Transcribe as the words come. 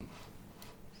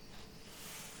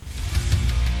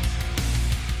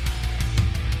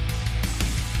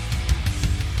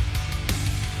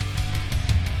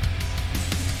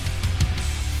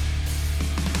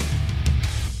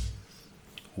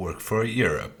for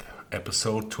Europe,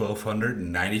 episode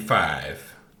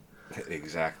 1295.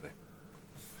 Exactly.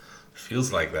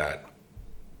 Feels like that.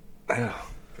 Yeah,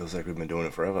 feels like we've been doing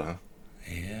it forever, huh?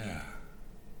 Yeah.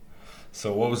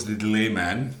 So what was the delay,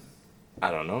 man?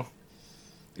 I don't know.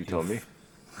 You tell me.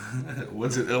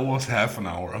 Was it almost half an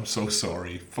hour? I'm so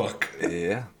sorry. Fuck.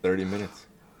 Yeah, 30 minutes.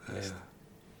 Yeah.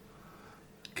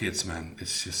 Kids, man,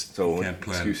 it's just So you what can't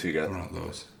plan excuse you got? around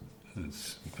those.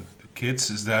 Kids,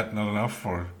 is that not enough?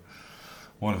 Or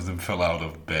one of them fell out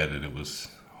of bed and it was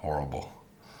horrible,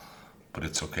 but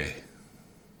it's okay.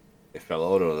 It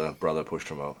fell out or the brother pushed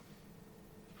him out?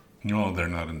 No, they're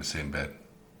not in the same bed.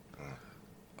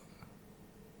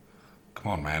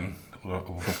 Come on, man. I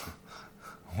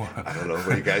don't know.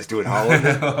 What you guys do in Holland?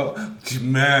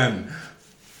 Man.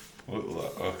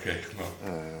 Okay,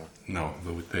 no.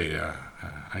 No, they.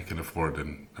 I can afford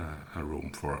a room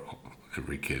for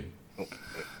every kid.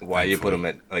 Why you put him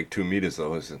at like 2 meters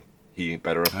though? Is he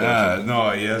better up there?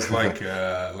 No, he has like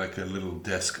a little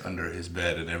desk under his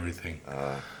bed and everything.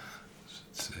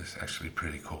 It's actually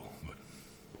pretty cool, but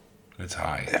it's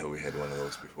high. Yeah, we had one of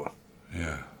those before.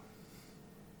 Yeah.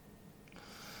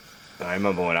 I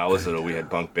remember when I was little, we had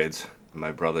bunk beds.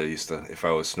 My brother used to, if I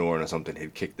was snoring or something,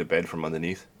 he'd kick the bed from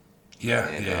underneath. Yeah,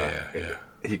 And, yeah.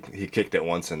 He kicked it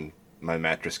once, and my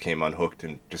mattress came unhooked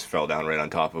and just fell down right on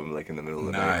top of him, like in the middle of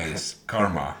the night. Nice.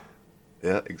 Karma.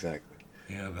 Yeah, exactly.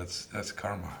 Yeah, that's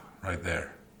karma right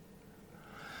there.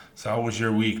 So how was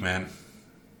your week, man?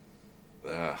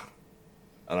 I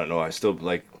don't know. I still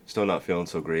not feeling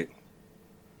so great.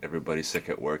 Everybody's sick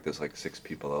at work. There's like 6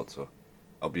 people out, so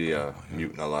I'll be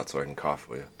muting a lot so I can cough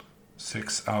for you.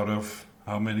 6 out of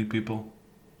how many people?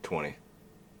 20.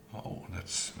 Oh,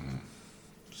 that's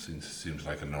seems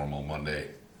like a normal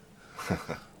Monday.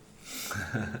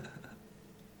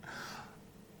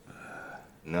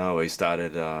 No, we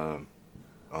started on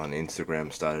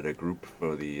Instagram. Started a group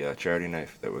for the charity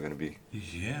knife that we're gonna be.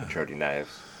 Yeah. Charity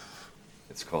knives.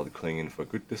 It's called Klingen for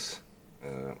Gutes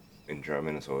in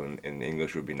German. So in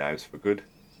English would be knives for good.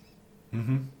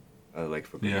 Mm-hmm. Like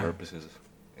for good purposes.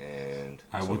 And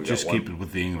I so would just keep it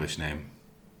with the English name.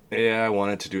 Yeah, I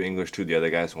wanted to do English too. The other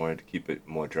guys wanted to keep it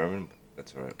more German, but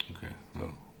that's all right. Okay.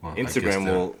 Well,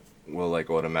 Instagram will like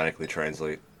automatically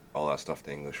translate all that stuff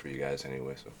to English for you guys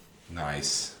anyway. So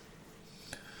nice.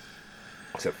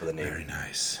 Except for the name. Very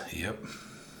nice. Yep.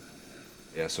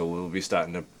 Yeah, so we'll be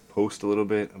starting to post a little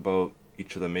bit about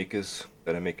each of the makers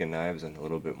that are making knives and a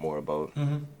little bit more about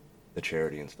the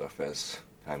charity and stuff as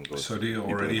time goes. So do you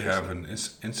already have an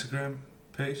Instagram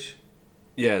page?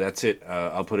 Yeah, that's it.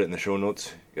 I'll put it in the show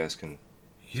notes. You guys can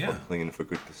Klingen for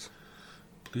Gutes.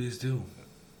 Please do.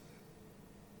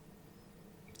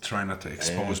 Try not to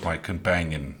expose my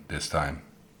companion this time.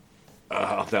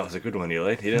 That was a good one, you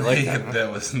liked? He didn't like that.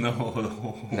 That was no.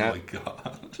 Oh my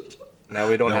god. Now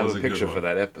we don't That have was a a good picture one. for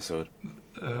that episode.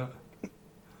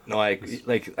 No, I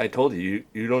told you,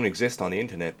 you don't exist on the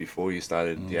internet before you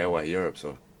started DIY Europe,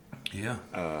 so. Yeah.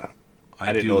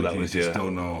 I didn't know that was just you.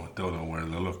 don't know where to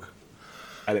look.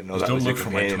 I didn't know Just that was don't your look for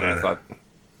my companion. Twitter.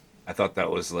 I thought that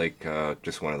was like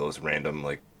just one of those random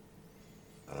like,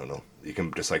 I don't know. You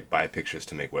can just like buy pictures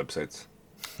to make websites.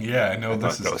 Yeah, I know I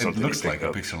this thought that was is. It something looks you like picked a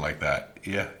up. picture like that.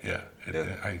 Yeah.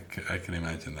 I can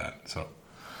imagine that. So,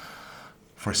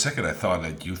 for a second, I thought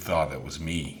that you thought it was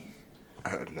me.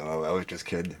 No, I was just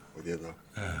kidding with you though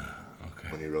Okay.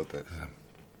 when you wrote that.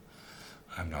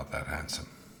 I'm not that handsome.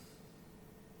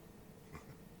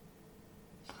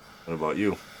 What about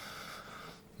you?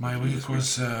 My week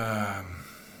was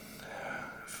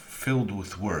filled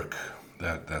with work.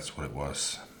 That's what it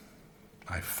was.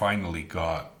 I finally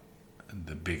got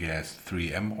the big ass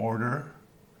 3M order,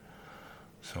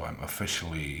 so I'm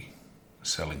officially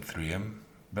selling 3M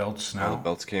belts All the now.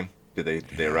 belts came. Did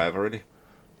they arrive already?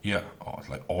 Yeah,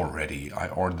 like already. I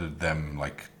ordered them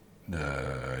like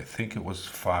I think it was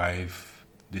 6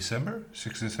 December.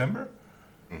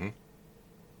 Mm-hmm.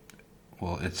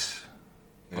 Well, it's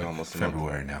like almost a month.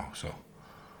 February now, so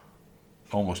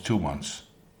almost 2 months.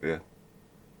 Yeah.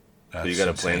 That's So you got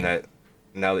to insane. plan that.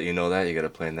 Now that you know that, you got to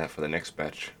plan that for the next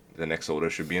batch. The next order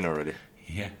should be in already.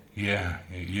 Yeah,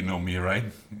 you know me, right?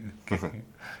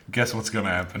 Guess what's gonna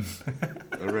happen?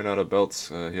 I ran out of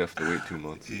belts. You have to wait 2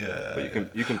 months. Yeah. But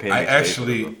you can pay me today for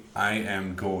them. I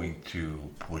am going to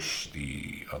push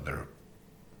the other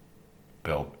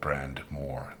belt brand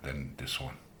more than this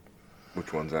one.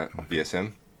 Which one's that?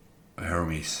 VSM?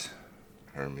 Hermes.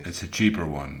 Hermes. It's a cheaper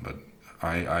one, but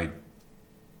I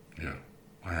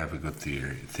have a good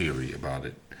theory about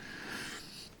it.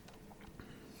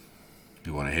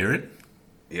 You want to hear it?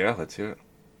 Yeah, let's hear it.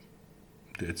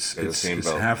 It's They're the same it's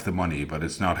belt. half the money, but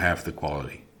it's not half the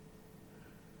quality.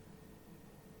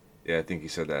 Yeah, I think you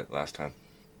said that last time.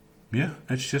 Yeah,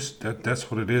 it's just that's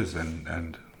what it is,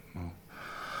 and well,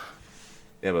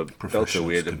 Yeah, but belts are professionals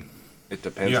weird. can. It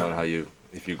depends Yeah, on how you,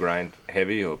 if you grind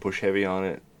heavy or push heavy on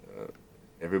it. yeah,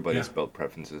 Everybody's belt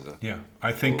preferences are yeah. I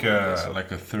a think little bit less so.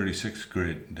 like a 36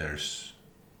 grid, there's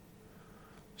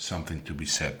something to be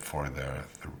said for the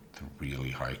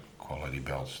really high quality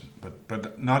belts,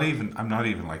 but not even. I'm not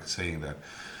even like saying that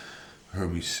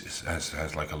Hermes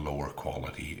has like a lower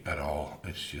quality at all.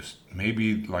 It's just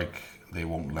maybe like they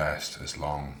won't last as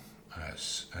long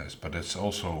as. But it's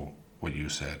also what you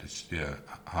said. It's yeah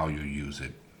how you use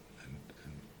it and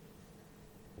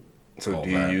So all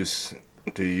that.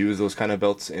 do you use those kind of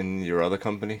belts in your other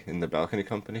company, in the balcony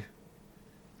company?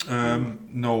 You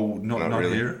No, not not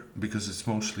really? here because it's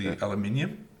mostly Yeah.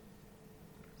 aluminium,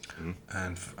 Mhm.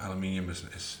 and aluminium is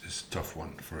a tough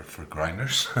one for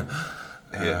grinders.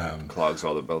 Yeah, it clogs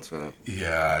all the belts with it.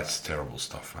 Yeah, it's terrible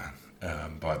stuff, man.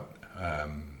 But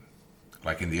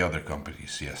like in the other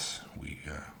companies, yes, we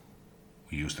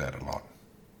use that a lot.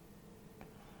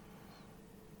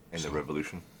 In the So,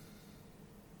 Revolution.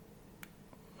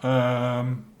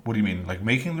 what do you mean? Like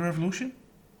making the revolution?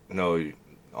 No,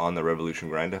 on the Revolution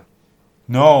grinder.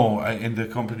 No, in the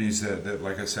companies that,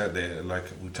 like I said, they like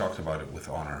we talked about it with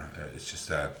Honor. It's just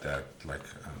that like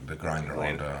the grinder on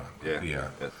Lane. the Yeah. yeah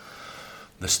Yes.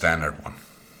 the standard one.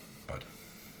 But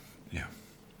yeah,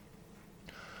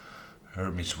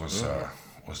 Hermes was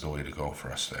the way to go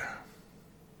for us there.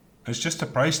 It's just a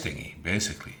price thingy,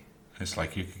 basically. It's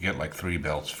like you could get like three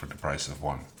belts for the price of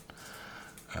one.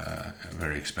 A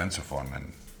very expensive one,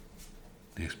 and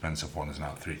the expensive one is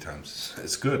now three times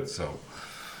as good. So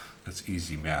that's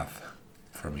easy math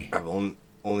for me. I've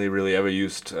only really ever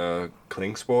used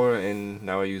Klingspor, and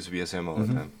now I use VSM all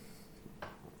the time.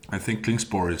 I think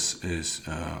Klingspor is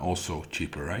also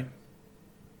cheaper, right?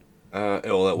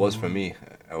 Well, that was for me.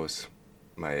 I was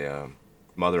my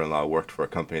mother-in-law worked for a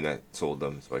company that sold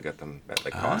them, so I got them at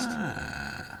like cost.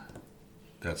 Ah,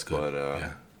 that's good. But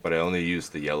Yeah. but I only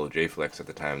used the yellow J Flex at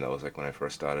the time. That was like when I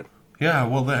first started. Yeah,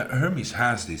 well, the Hermes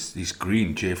has these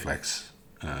green J-Flex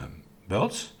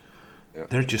belts. Yeah.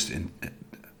 They're just in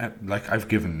like I've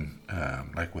given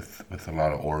like with a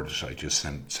lot of orders. I just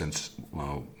sent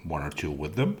one or two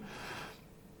with them,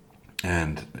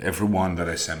 and everyone that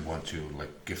I sent one to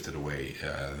like gifted away.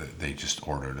 They just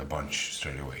ordered a bunch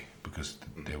straight away because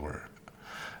they were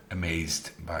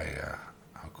amazed by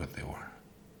how good they were.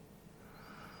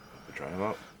 Try them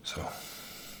out.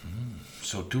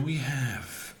 So do we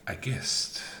have a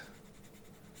guest?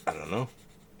 I don't know.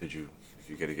 Did you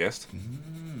get a guest?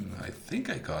 I think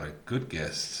I got a good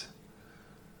guest.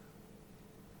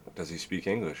 Does he speak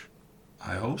English?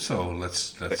 I hope so.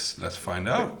 Let's find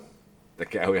out. The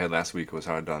guy we had last week was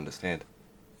hard to understand.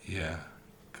 Yeah,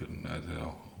 couldn't I don't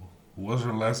know. Who was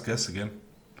our last guest again?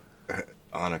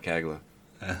 Anna Kagler.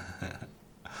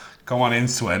 Come on in,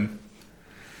 Sven.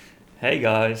 Hey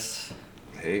guys.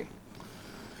 Hey,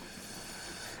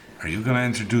 Are you gonna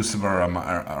introduce him, or am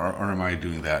I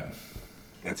doing that?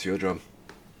 that's your job.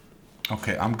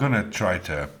 Okay, I'm gonna try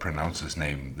to pronounce his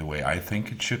name the way I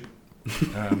think it should.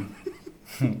 Um,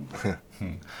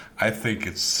 I think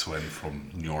it's Sven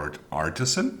from Njord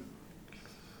Artisan.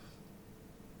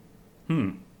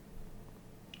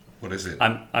 What is it?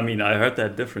 I mean, I heard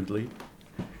that differently.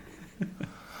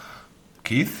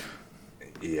 Keith?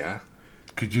 Yeah,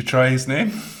 Could you try his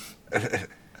name?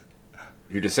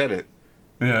 you just said it.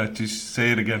 Yeah, just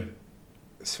say it again.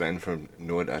 Sven from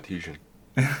Njord Artisan.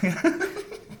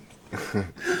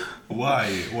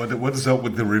 Why? What is up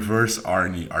with the reverse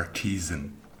Arnie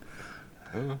artisan?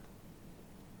 Well,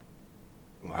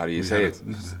 how do you We say had it,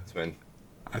 a- Sven?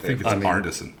 I think it's I mean-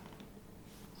 artisan.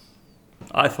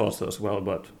 I thought so as well,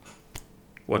 but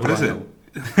What do is I it?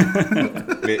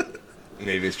 know?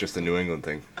 Maybe it's just a New England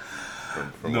thing.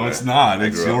 From No, where it's not. I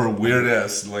It's grew your up. weird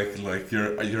ass, like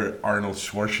your Arnold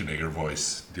Schwarzenegger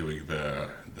voice doing the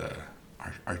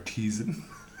artisan.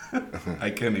 I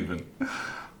can't even.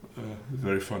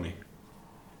 Very funny.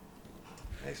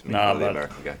 Nice meeting Nah, the but-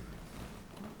 American guy.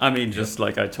 I mean, just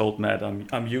like I told Matt,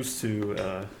 I'm used to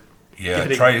Yeah,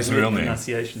 getting try his weird real name.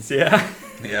 pronunciations. Yeah.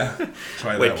 Yeah,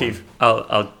 try Wait, that Keith, one.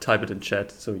 I'll type it in chat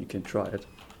so you can try it.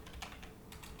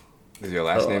 Is your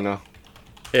last name now?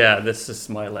 Yeah, this is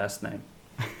my last name.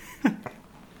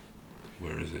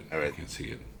 Where is it? All right. I can see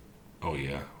it. Oh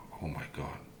yeah. Oh my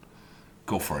god.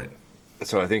 Go for it.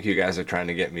 So I think you guys are trying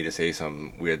to get me to say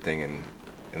some weird thing in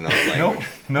another No, language.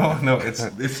 no.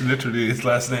 It's literally his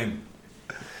last name.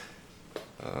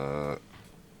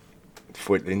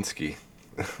 Fortlinsky.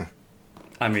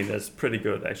 I mean, that's pretty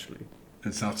good actually.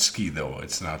 It's not ski though.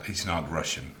 It's not. He's not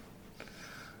Russian.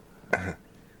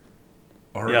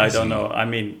 Or Yeah, I is don't he? know. I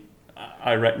mean,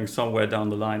 I reckon somewhere down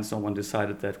the line, someone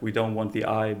decided that we don't want the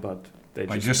I, but they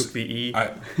I just, just took the E.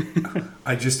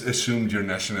 I just assumed your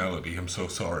nationality. I'm so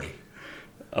sorry.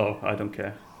 Oh, I don't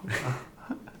care.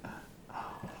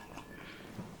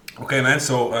 Okay, man.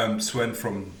 So Sven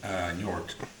from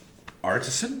Njord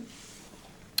Artisan,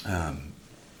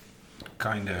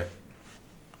 kind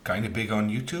of big on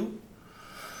YouTube.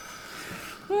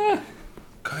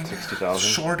 Kind of 60,000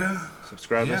 sorta.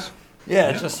 subscribers. Yeah, Yeah,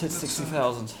 it just hit that's,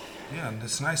 60,000. Yeah, and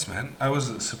that's nice, man. I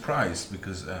was surprised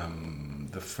because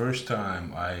the first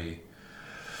time I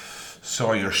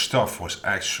saw your stuff was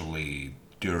actually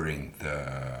during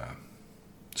the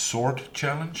sword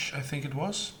challenge. I think it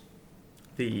was.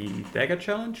 The dagger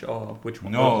challenge, or which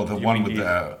one? No, Oh, the you one mean with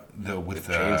the with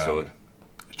the Chainsaw.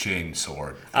 chain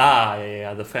sword. Ah,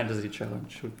 yeah, the fantasy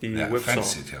challenge with the Yeah, whipsaw.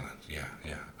 fantasy challenge. Yeah,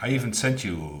 yeah. I even sent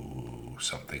you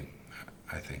something.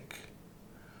 I think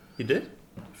You did?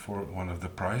 for one of the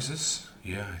prizes.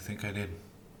 Yeah, I think I did.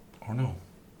 Or no.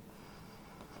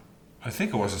 I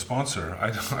think it was a sponsor.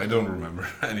 I don't remember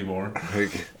anymore.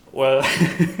 Well,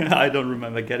 I don't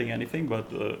remember getting anything, but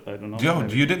I don't know. Yo,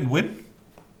 maybe. you didn't win?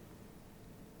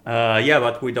 Yeah,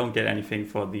 but we don't get anything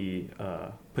for the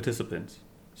participants.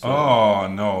 So, Oh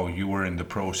no, you were in the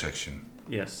pro section.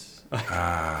 yes.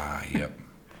 Ah, yep.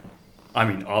 I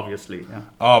mean, obviously, yeah.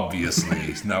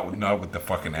 Obviously, not with the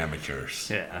fucking amateurs.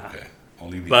 Yeah. Okay.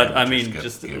 Only the But I amateurs mean, get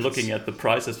just gifts. looking at the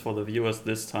prices for the viewers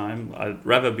this time, I'd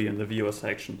rather be in the viewer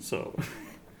section. So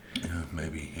Yeah,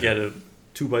 maybe. Yeah. get a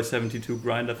 2x72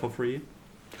 grinder for free.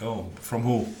 Oh, from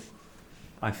who?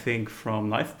 I think from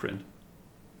Knife Print.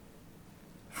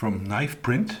 From Knife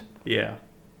Print? Yeah.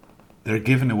 They're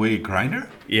giving away a grinder?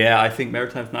 Yeah, I think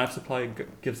Maritime Knife Supply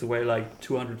gives away like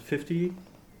 250,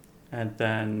 and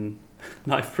then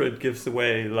Knife Print gives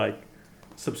away like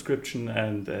subscription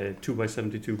and a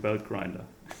 2x72 belt grinder.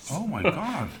 Oh my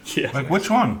god. Yeah. Like which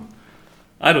one?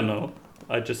 I don't know.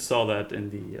 I just saw that in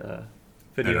the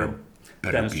video.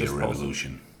 Better Dennis be a just posted.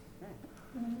 revolution.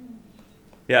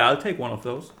 Yeah, I'll take one of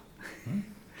those.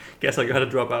 Guess I gotta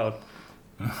drop out.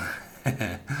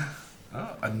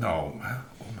 No.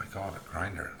 Oh my god, a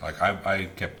grinder. Like I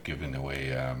kept giving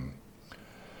away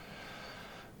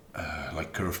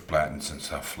like curved platens and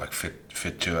stuff, like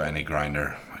fit to any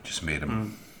grinder. I just made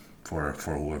them for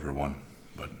whoever won.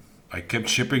 But I kept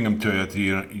shipping them to the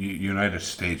United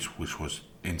States, which was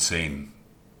insane,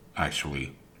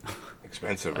 actually.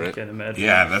 Expensive, I right? can imagine.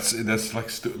 Yeah, that's like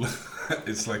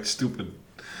it's like stupid,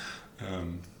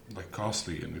 like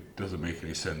costly, and it doesn't make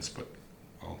any sense. But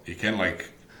well, you can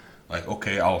like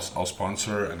okay, I'll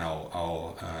sponsor and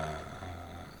I'll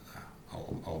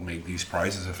make these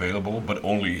prizes available, but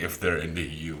only if they're in the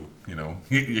EU. You know,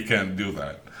 you can't do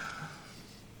that.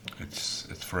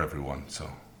 It's for everyone. So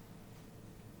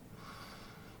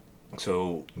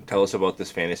So tell us about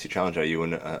this fantasy challenge. Are you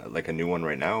in like a new one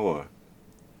right now, or?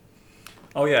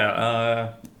 Oh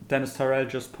yeah, Dennis Tyrell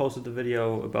just posted a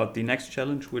video about the next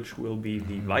challenge, which will be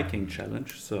the Viking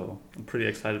challenge. So I'm pretty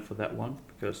excited for that one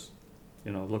because,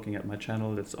 you know, looking at my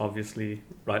channel, it's obviously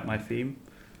right my theme.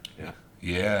 Yeah.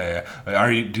 yeah.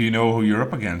 Do you know who you're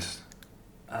up against?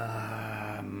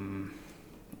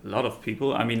 A lot of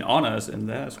people. I mean, Honor is in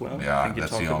there as well. I Yeah, think you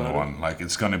that's talked the only about it. one. Like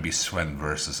it's gonna be Sven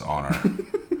versus Honor.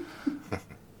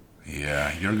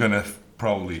 Yeah, you're gonna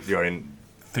probably You already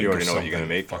think you of already know what you're something gonna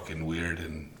make. fucking weird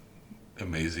and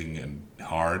amazing and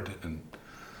hard, and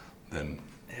then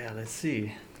Yeah, let's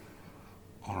see.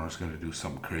 Honor's gonna do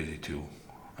something crazy too.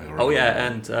 I Oh already yeah, know.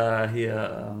 and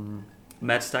here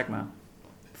Matt Stagma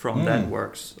from That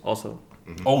Works also.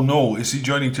 Oh no, is he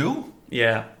joining too?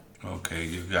 Yeah, Okay,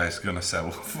 you guys gonna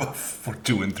settle for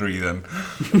 2 and 3 then.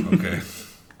 Okay.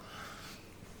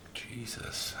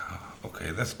 Jesus.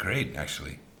 Okay, that's great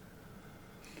actually.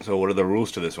 So what are the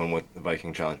rules to this one with the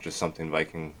Viking challenge? Just something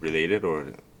Viking related,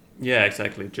 or? yeah,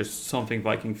 exactly. Just something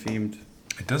Viking themed.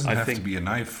 It doesn't I have to think- be a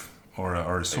knife or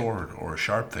a sword or a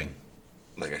sharp thing.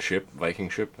 Like a ship, Viking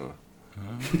ship? Or?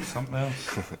 Something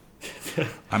else.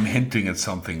 I'm hinting at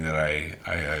something that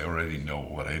I already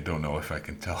know, but I don't know if I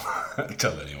can tell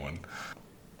tell anyone.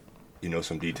 You know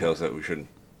some details that we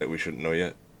shouldn't know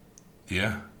yet?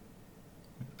 Yeah.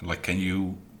 Like, can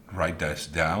you write this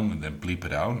down and then bleep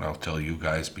it out? And I'll tell you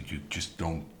guys, but you just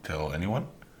don't tell anyone?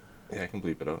 Yeah, I can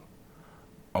bleep it out.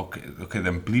 Okay,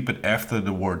 then bleep it after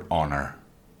the word honor.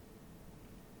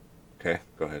 Okay,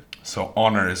 go ahead. So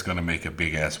honor is gonna make a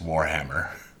big ass warhammer.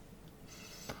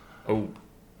 Oh,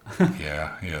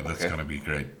 Yeah, that's Okay. gonna be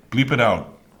great. Bleep it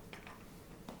out.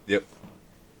 Yep.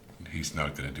 He's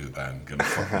not gonna do that. I'm gonna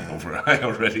fuck me over. I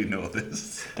already know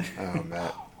this. Oh,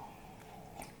 Matt.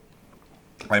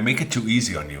 I make it too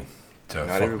easy on you. to Not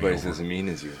fuck me everybody's over. as mean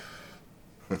as you.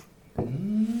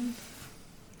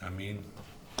 I mean,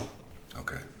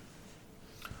 okay.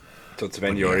 So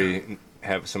Sven, But you yeah. already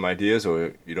have some ideas,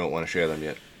 or you don't want to share them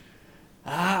yet?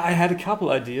 I had a couple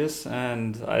ideas,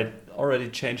 and I already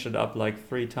changed it up like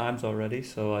 3 times already,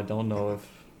 so I don't know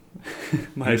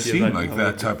if my You ideas seem right like now that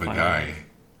will be type of final. guy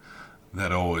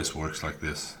that always works like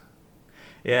this.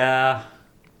 Yeah.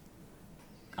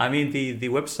 I mean, the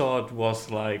website was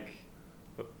like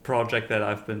a project that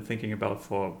I've been thinking about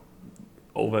for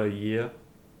over a year,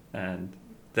 and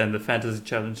then the fantasy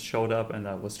challenge showed up, and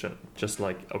I was just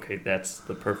like, okay, that's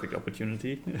the perfect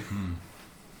opportunity.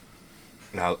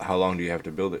 And how long do you have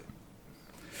to build it?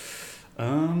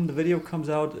 The video comes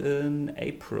out in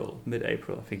April,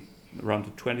 mid-April, I think, around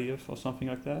the 20th or something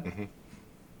like that. Mhm.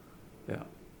 Yeah.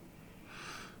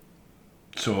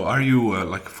 So are you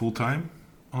like full time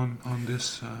on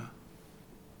this?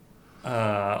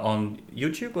 On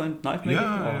YouTube and knife making?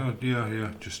 Or?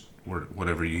 Yeah. Just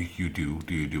whatever you do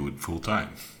you do it full time?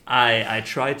 I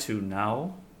try to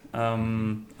now.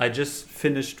 I just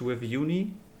finished with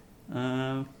uni,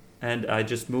 and I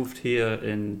just moved here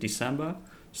in December.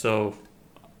 So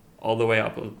all the way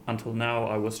up until now,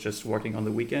 I was just working on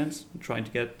the weekends, trying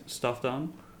to get stuff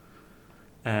done.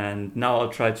 And now I'll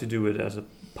try to do it as a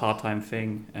part-time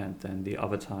thing, and then the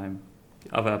other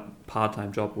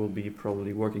part-time job will be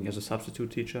probably working as a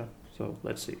substitute teacher. So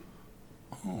let's see.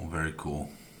 Oh, very cool.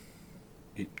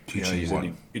 You Teaching you what?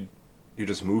 said you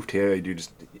just moved here. You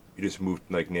just moved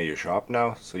like near your shop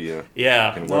now, so you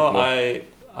Yeah, can work no, more.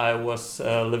 I was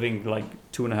living like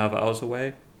 2.5 hours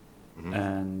away, Mhm.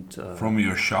 and From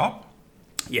your shop?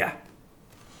 yeah.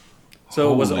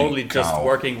 So it was Holy only just cow.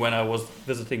 working when I was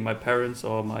visiting my parents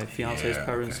or my fiance's Yeah,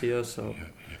 parents okay. here. So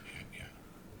Yeah.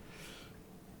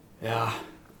 yeah,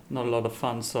 not a lot of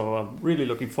fun. So I'm really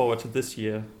looking forward to this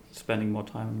year, spending more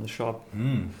time in the shop.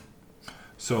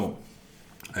 So,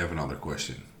 I have another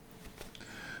question.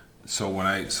 So when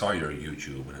I saw your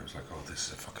YouTube and I was like, oh, this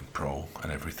is a fucking pro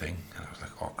and everything, and I was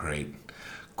like, oh, great,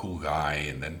 cool guy.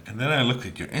 And then I looked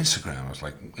at your Instagram. I was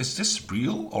like, is this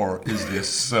real or is this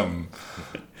some?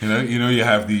 You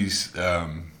have these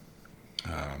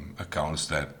accounts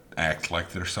that act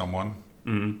like they're someone.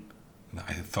 Mm.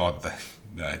 I thought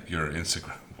that your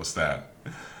Instagram was that.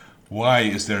 Why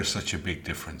is there such a big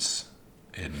difference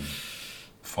in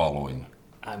following?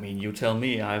 I mean, you tell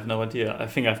me. I have no idea. I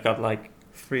think I've got like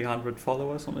 300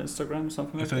 followers on Instagram,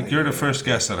 something I like think that. you're the first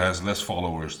guest that has less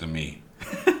followers than me.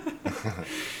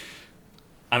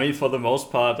 I mean, for the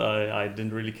most part, I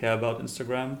didn't really care about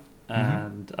Instagram.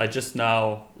 And I just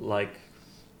now, like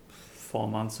 4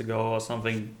 months ago or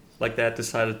something like that,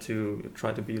 decided to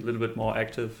try to be a little bit more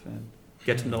active and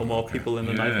get to know more Okay. people in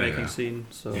the Yeah, knife yeah, making yeah. scene.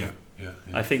 So Yeah.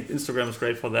 I think Instagram is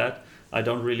great for that. I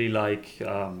don't really like,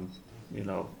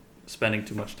 spending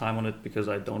too much time on it because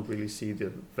I don't really see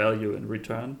the value in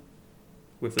return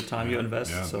with the time you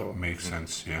invest. Yeah, So that makes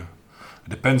sense. Yeah, it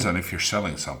depends on if you're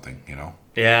selling something,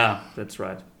 yeah, that's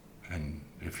right. and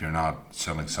if you're not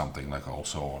selling something, like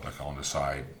also like on the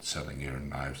side selling your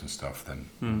knives and stuff, then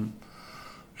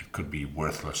it could be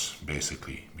worthless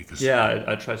basically because Yeah,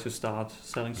 I tried to start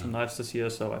selling some knives this year,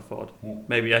 so I thought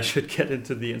maybe I should get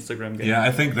into the Instagram game. Yeah,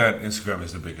 I think that Instagram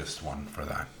is the biggest one for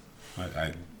that.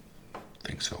 I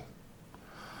think so.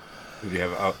 Do you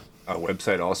have a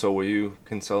website also where you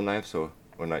can sell knives, or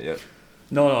not yet?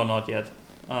 No, not yet.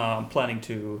 I'm planning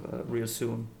to real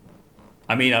soon.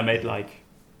 I mean,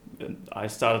 I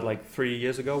started like 3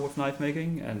 years ago with knife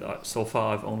making, and so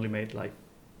far I've only made like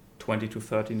 20 to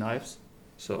 30 knives.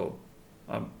 So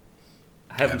I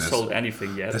haven't that's- sold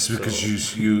anything yet. That's because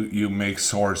so. you make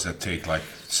swords that take like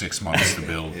 6 months to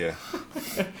build. Yeah.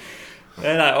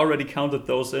 And I already counted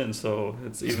those in, so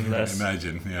it's even less.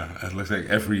 Imagine, yeah. It looks like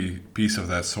every piece of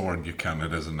that sword you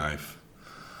counted as a knife.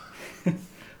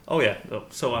 Oh yeah,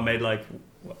 so I made like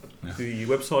Yeah. the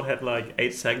website had like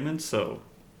 8 segments, so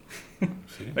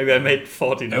See? maybe I made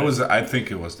 40. It was. I think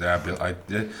it was that. I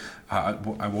did.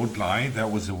 I won't lie.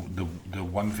 That was the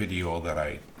one video that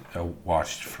I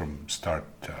watched from start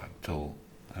till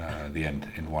the end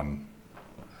in one.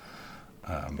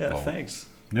 Yeah, blow. thanks.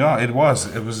 Yeah, it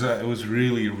was. It was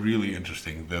really really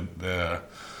interesting. The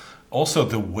also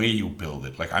the way you build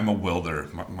it. Like I'm a welder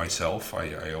myself.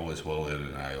 I always welded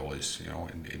and I always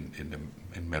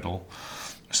in metal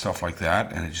stuff like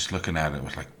that. And just looking at it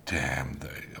was like, damn.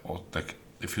 Like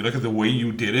if you look at the way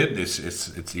you did it,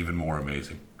 it's even more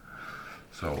amazing.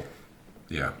 So,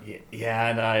 yeah. Yeah,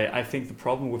 and I think the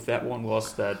problem with that one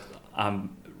was that I'm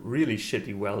really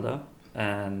shitty welder,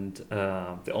 and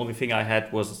the only thing I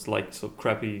had was like so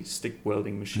crappy stick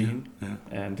welding machine, Yeah.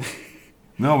 and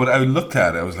No, but I looked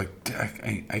at it. I was like,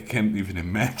 I can't even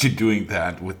imagine doing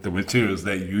that with the materials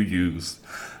that you used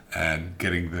and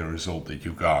getting the result that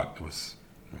you got. It was,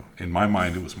 in my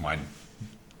mind, it was mine.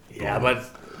 Yeah, but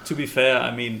to be fair,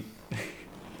 I mean,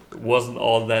 it wasn't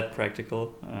all that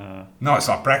practical. No, it's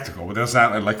not practical. But that's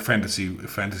not like fantasy.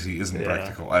 Fantasy isn't Yeah.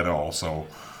 practical at all. So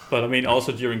But I mean,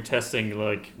 also during testing,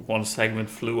 like one segment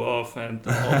flew off and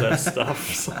all that stuff.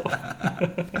 So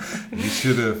you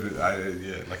should have,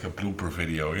 like a blooper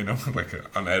video, like an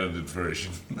unedited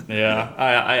version. yeah,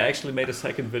 I actually made a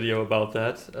second video about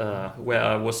that where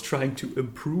I was trying to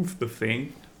improve the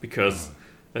thing because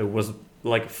it was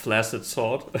like a flaccid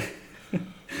sword,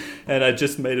 and I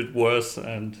just made it worse.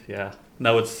 And yeah,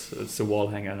 now it's a wall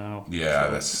hanger now.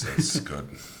 Yeah, So- that's good.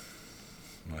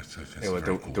 That's a Anyway,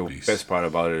 very the cool piece. best part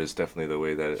about it is definitely the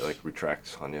way that it like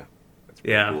retracts on you. That's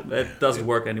pretty yeah, cool. it doesn't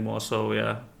work anymore. So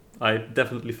yeah, I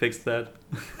definitely fixed that.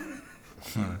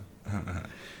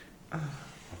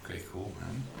 Okay, cool,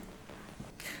 man.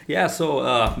 Yeah, so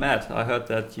Matt, I heard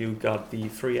that you got the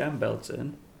 3M belts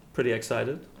in. Pretty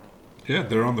excited. Yeah,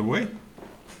 they're on the way.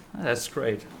 That's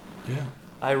great. Yeah.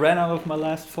 I ran out of my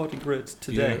last 40 grids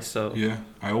today, so Yeah,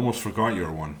 I almost forgot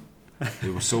your one.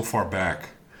 It was so far back.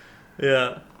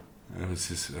 yeah. It was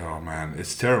just, oh man,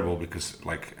 it's terrible because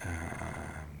like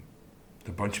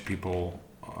a bunch of people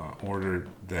ordered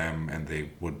them and they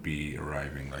would be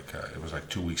arriving like it was like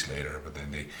 2 weeks later, but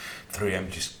then 3M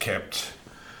just kept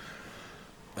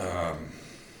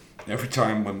every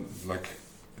time when like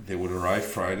they would arrive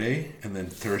Friday and then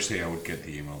Thursday I would get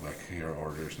the email like your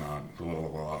order's not blah blah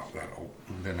blah.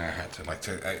 And then I had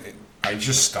to I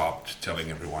just stopped telling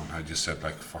everyone. I just said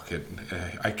like fuck it.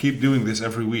 I keep doing this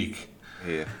every week.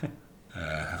 Yeah,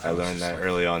 I was learned just that like-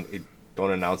 early on.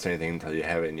 Don't announce anything until you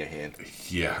have it in your hand.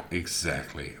 Yeah,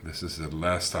 exactly. This is the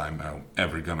last time I'm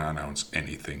ever gonna announce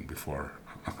anything before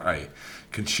I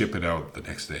can ship it out the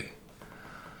next day.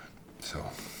 So,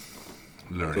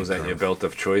 learning. Was that your curve. belt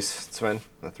of choice, Sven?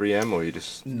 The 3M, or you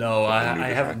just No, something new I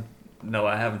to haven't. No,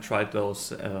 I haven't tried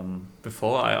those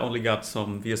before. I only got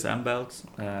some VSM belts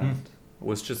and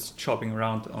was just shopping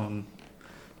around on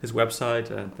his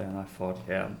website, and then I thought,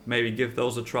 yeah, maybe give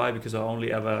those a try because I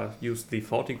only ever used the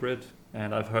 40 grid,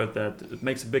 and I've heard that it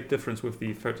makes a big difference with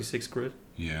the 36 grid.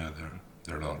 Yeah,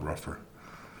 they're a lot rougher.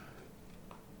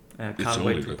 I It's can't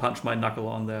only wait to good. punch my knuckle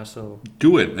on there. So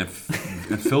Do it and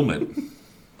film it.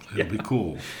 It'll Yeah. be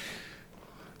cool.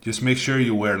 Just make sure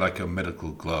you wear like a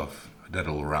medical glove.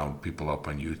 That'll round people up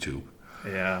on YouTube.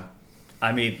 yeah,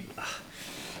 I mean,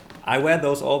 I wear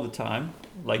those all the time,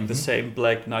 like the same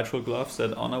black nitrile gloves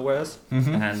that Honor wears,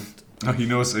 and Oh, he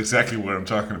knows exactly what I'm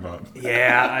talking about.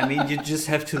 yeah, I mean, you just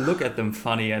have to look at them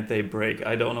funny and they break.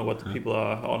 I don't know what the people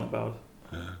are on about.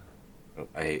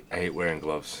 I hate wearing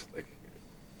gloves. Like,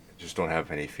 I just don't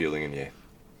have any feeling in you.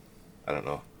 I don't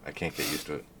know. I can't get used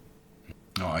to it.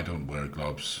 No, I don't wear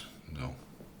gloves. No.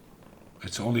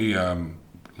 It's only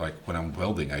like when I'm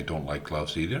welding, I don't like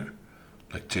gloves either.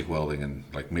 Like TIG welding and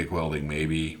like MIG welding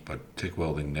maybe, but TIG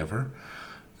welding never.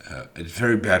 It's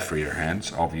very bad for your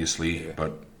hands, obviously, Yeah.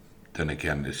 but then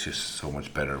again, it's just so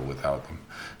much better without them.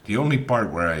 The only part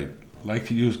where I like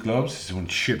to use gloves is when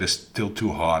shit is still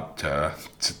too hot to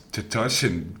touch,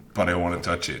 but I want to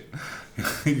touch it.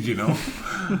 You know?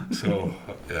 So,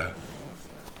 yeah.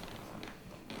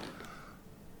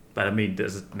 But I mean,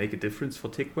 does it make a difference for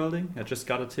TIG welding? I just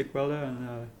got a TIG welder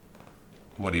and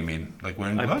What do you mean? Like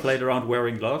wearing I gloves? played around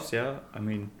wearing gloves. Yeah, I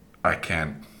mean, I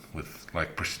can't with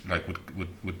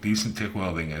with decent TIG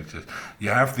welding. It's just, you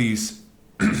have these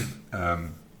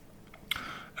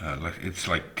like it's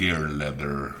like gear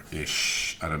leather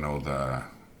ish. I don't know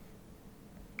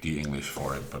the English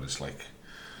for it, but it's like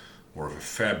more of a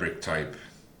fabric type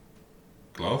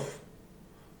glove.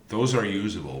 Those are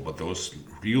usable, but those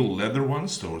real leather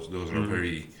ones, those are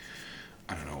very.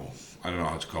 I don't know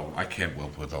how to call them. I can't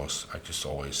weld with those. I just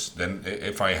always then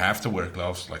if I have to wear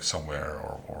gloves like somewhere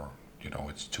or you know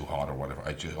it's too hot or whatever,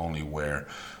 I just only wear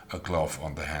a glove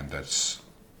on the hand that's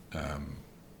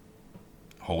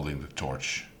holding the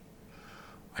torch.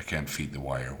 I can't feed the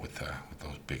wire with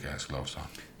those big ass gloves on.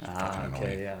 It's fucking annoying.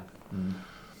 okay, yeah.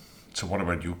 So what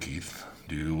about you, Keith?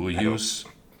 Do you I use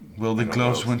welding don't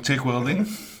gloves weld. when TIG welding?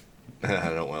 I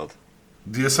don't weld.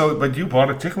 But you bought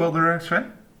a TIG welder,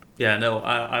 Sven? Yeah, no,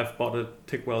 I've bought a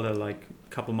TIG welder like a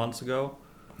couple months ago,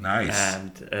 Nice.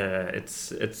 and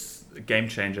it's a game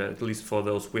changer, at least for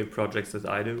those weird projects that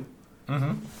I do.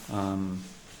 Mm-hmm.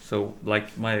 So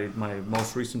like my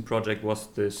most recent project was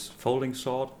this folding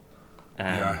sword,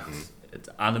 and Yeah. it's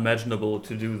unimaginable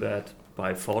to do that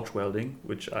by forge welding,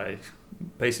 which I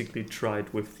basically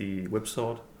tried with the whip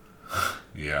sword.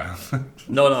 Yeah.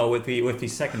 No, with the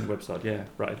second website, yeah,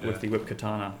 right, Yeah. with the Whip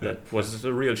Katana, that was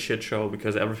a real shit show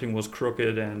because everything was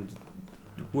crooked and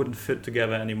wouldn't fit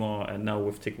together anymore. And now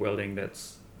with TIG welding,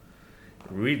 that's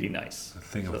really nice. A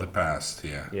thing So, of the past,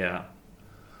 yeah. Yeah,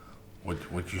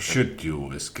 What you should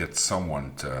do is get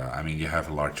someone to. I mean, you have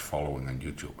a large following on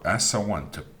YouTube. Ask someone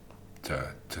to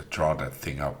draw that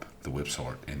thing up, the whip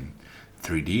sword, in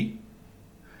 3D,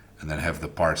 and then have the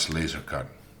parts laser cut.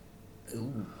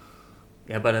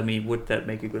 yeah, but I mean, would that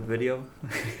make a good video?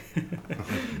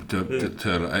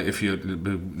 If you,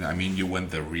 I mean, you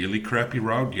went the really crappy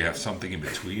route. You have something in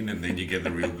between, and then you get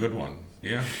the real good one.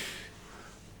 Yeah.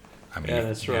 I mean, Yeah,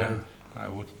 that's right. I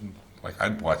would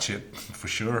I'd watch it for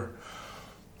sure.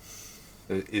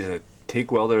 Is a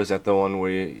TIG welder, is that the one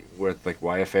where it's like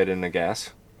wire fed in the gas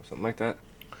or something like that?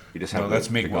 You just have No, that's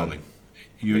the MIG gun. welding.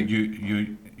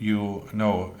 You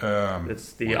no.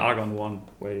 It's the argon one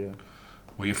where you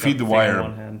Well, you got feed the thing in wire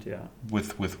one hand, yeah.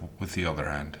 with the other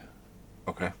hand,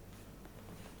 Okay.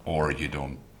 or you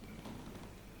don't.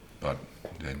 But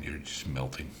then you're just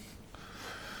melting.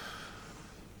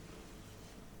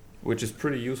 Which is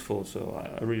pretty useful, so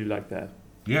I really like that.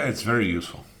 Yeah, it's very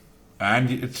useful, and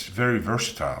it's very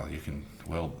versatile. You can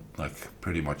weld like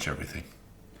pretty much everything.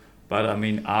 But I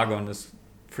mean, argon is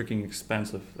freaking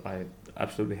expensive. I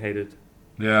absolutely hate it.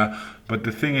 Yeah, but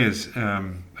the thing is,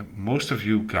 most of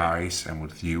you guys, and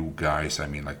with you guys, I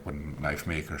mean, like when knife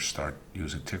makers start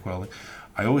using TIG welding,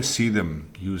 I always see them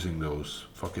using those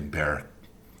fucking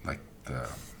like the,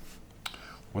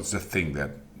 what's the thing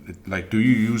that, like, do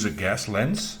you use a gas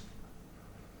lens?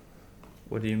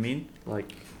 What do you mean?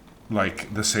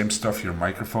 Like the same stuff your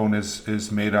microphone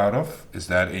is made out of? Is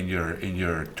that in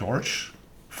your torch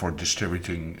for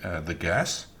distributing the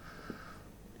gas?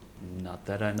 Not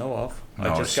that I know of. No,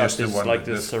 I it's just got just the this one like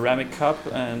that- this ceramic cup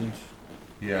and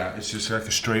Yeah, it's just like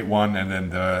a straight one, and then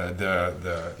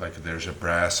the like there's a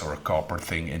brass or a copper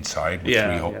thing inside with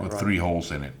Yeah, three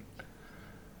holes in it.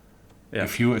 yeah.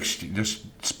 If you just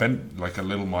spend like a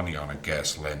little money on a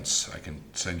gas lens, I can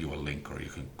send you a link, or you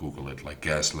can Google it, like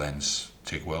gas lens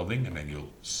TIG welding, and then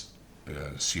you'll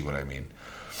see what I mean.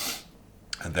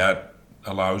 And that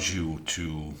allows you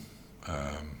to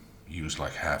use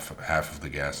like half of the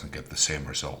gas and get the same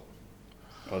result.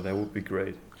 Oh, that would be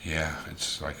great. Yeah,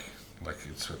 it's like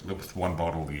it's with one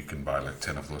bottle you can buy like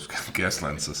 10 of those gas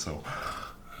lenses, so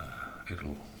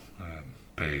it'll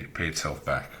pay itself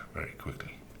back very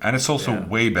quickly. And it's also Yeah.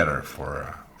 way better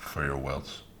for your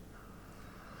welds.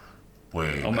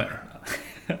 Way Oh, better.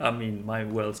 I mean, my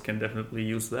welds can definitely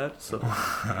use that, so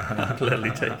I'll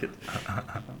gladly take it.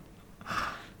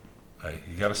 Hey,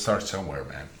 you got to start somewhere,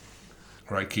 man.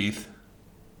 Right, Keith?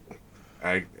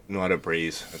 I know how to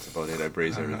braise. That's about it. I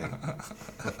braise everything.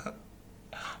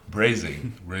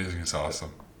 Brazing is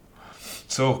awesome.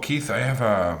 So, Keith, I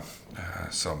have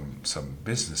some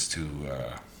business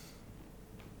to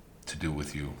do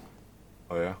with you.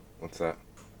 Oh yeah? What's that?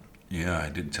 Yeah, I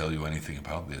didn't tell you anything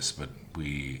about this, but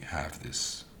we have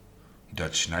this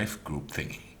Dutch knife group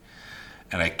thingy.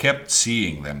 And I kept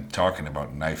seeing them talking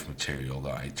about knife material,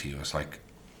 the IT. I was like,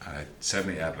 I sent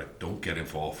me out, like, don't get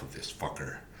involved with this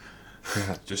fucker.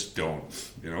 Just don't,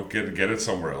 get it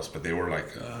somewhere else. But they were like,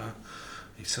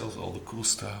 he sells all the cool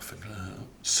stuff. And,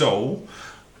 So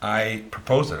I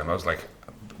proposed it, and I was like,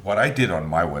 what I did on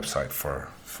my website for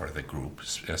the group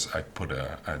is I put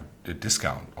a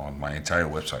discount on my entire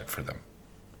website for them.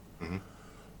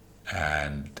 Mm-hmm.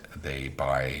 And they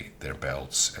buy their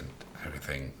belts and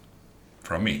everything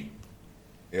from me.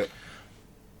 Yep.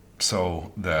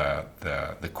 So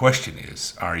the question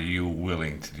is, are you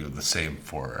willing to do the same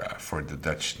for the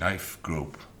Dutch knife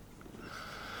group?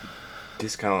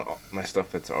 Discount my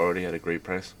stuff that's already at a great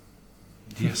price.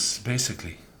 Yes,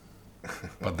 basically.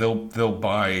 But they'll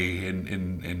buy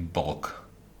in bulk.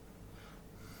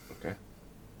 Okay.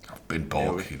 In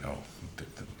bulk,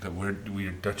 Yeah,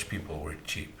 we're Dutch people. We're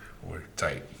cheap. We're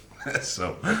tight.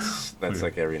 So That's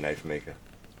like every knife maker.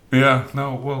 yeah.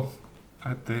 No. Well,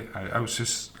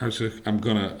 I'm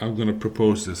gonna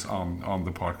propose this on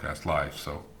the podcast live.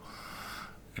 So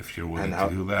if you're willing And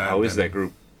to do that, how is then- that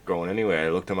group going anyway? I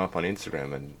looked them up on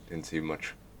Instagram and didn't see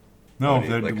much. No, How many-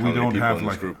 that like, how we many don't people have in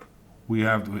this like group? we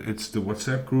have. It's the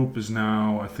WhatsApp group is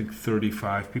now I think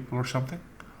 35 people or something.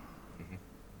 Mm-hmm.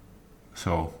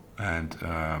 So and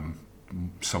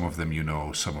some of them you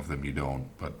know, some of them you don't.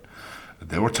 But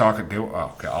they were talking.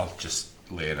 Okay, I'll just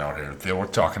lay it out here. They were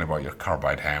talking about your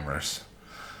carbide hammers.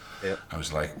 Yep. I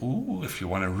was like, ooh, if you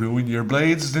want to ruin your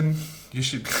blades, then you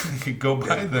should go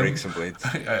buy them. Break some blades.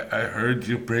 I heard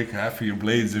you break half of your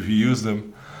blades if you use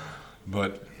them,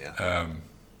 but Yeah.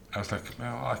 I was like,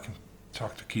 well,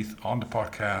 talk to Keith on the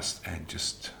podcast and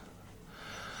just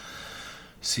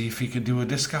see if he can do a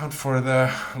discount for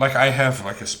the. Like I have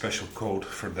like a special code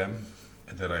for them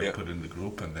that I put in the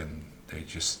group, and then they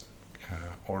just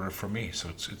order from me. So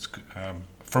it's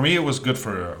for me it was good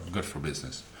for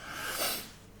business.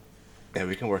 Yeah,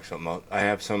 we can work something out. I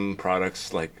have some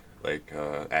products like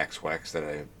Axe Wax that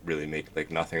I really make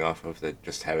like nothing off of, that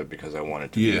just have it because I want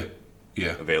it to be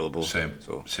available. Same.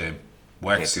 So Same. can't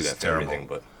Wax do is that for terrible. everything,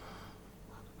 but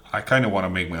I kind of want to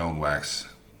make my own wax.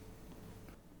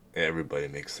 everybody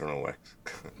makes their own wax.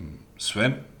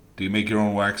 Sven, do you make your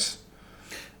own wax?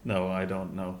 No, I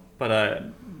don't know. But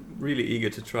I'm really eager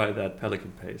to try that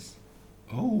pelican paste.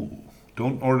 Oh,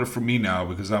 don't order from me now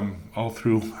because I'm all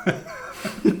through.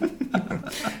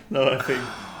 No, I think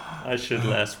I should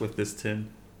last with this tin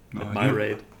at my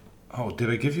rate. Oh, did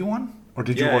I give you one? Or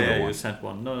did you Yeah, order yeah, one? you sent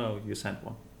one. No, you sent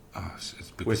one. Oh,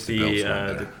 it's because With the bells the,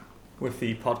 weren't there. with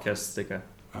the podcast sticker.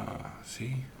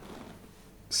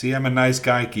 See, I'm a nice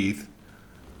guy, Keith.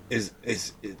 Is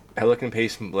pelican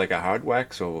paste like a hard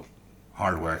wax or?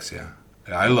 Hard wax, yeah.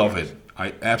 I love it.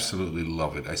 I absolutely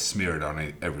love it. I smear it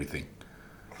on everything.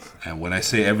 And when I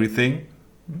say everything,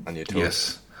 On your toast?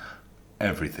 yes,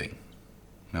 everything.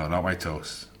 No, not my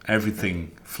toast.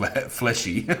 Everything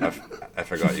fleshy. I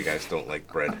forgot you guys don't like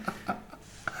bread.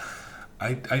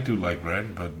 I do like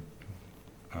bread, but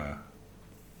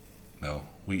no,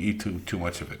 we eat too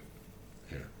much of it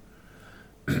here.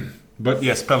 But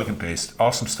yes, pelican paste,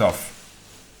 awesome stuff.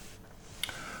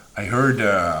 I heard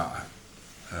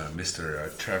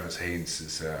Mr. Travis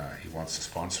Haynes he wants to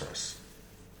sponsor us.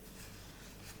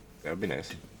 That would be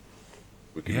nice.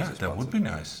 We could Yeah, use a that would sponsor. be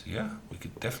nice. Yeah, we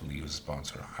could definitely use a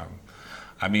sponsor.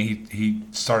 I mean, he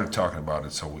started talking about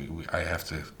it, so I have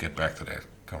to get back to that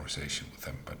conversation with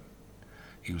him. But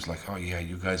he was like, "Oh yeah,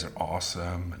 you guys are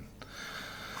awesome." And,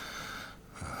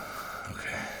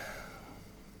 okay.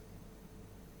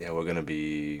 Yeah, we're gonna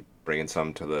be bringing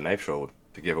some to the knife show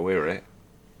to give away, right?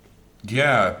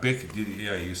 Yeah, big.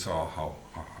 Yeah, you saw how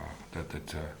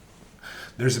that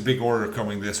there's a big order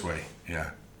coming this way.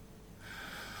 Yeah.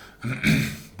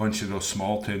 Bunch of those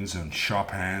small tins and shop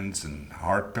hands and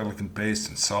hard pelican paste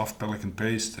and soft pelican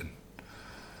paste, and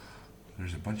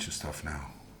there's a bunch of stuff now.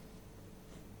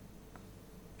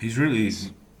 He's really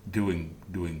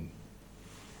doing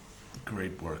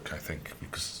great work, I think,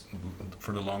 because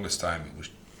for the longest time it was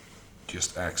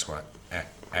just ass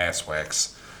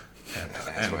wax, and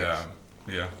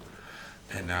yeah,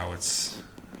 and now it's.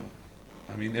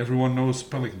 I mean, everyone knows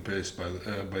pelican paste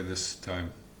by this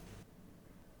time.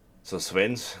 So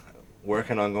Sven's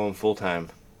working on going full time.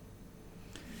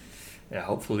 Yeah,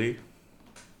 hopefully.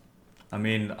 I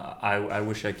mean, I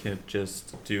wish I could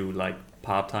just do like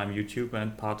part-time YouTube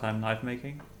and part-time knife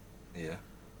making. Yeah.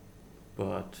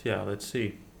 But yeah, let's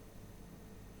see.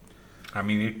 I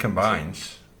mean, it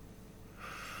combines.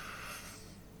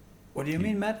 What do you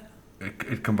mean, Matt?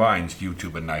 It combines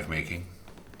YouTube and knife making.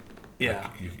 Yeah.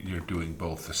 Like you're doing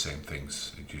both the same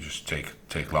things. You just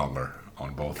take longer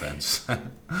on both ends.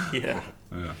 Yeah.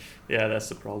 Yeah. Yeah, that's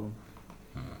the problem.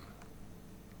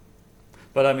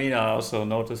 But I mean, I also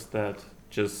noticed that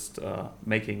just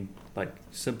making like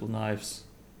simple knives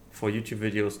for YouTube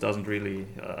videos doesn't really,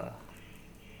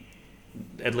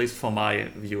 at least for my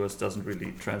viewers, doesn't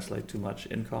really translate too much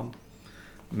income.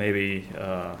 Maybe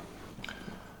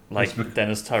like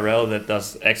Dennis Tyrell that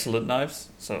does excellent knives.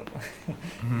 So,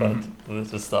 but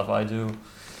with the stuff I do,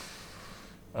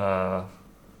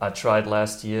 I tried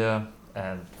last year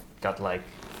and got like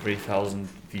 3,000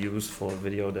 views for a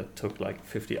video that took like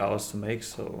 50 hours to make.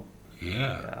 So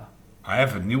Yeah. I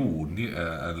have a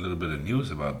little bit of news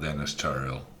about Dennis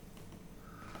Tyrell.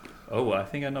 Oh, I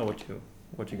think I know what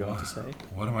you're going to say.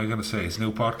 What am I going to say? His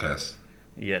new podcast.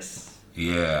 Yes,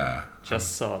 Yeah.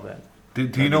 just saw that. Do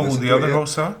you know who the other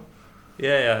hosts are?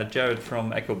 Yeah, Jared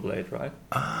from Echo Blade, right?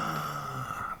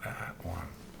 That one.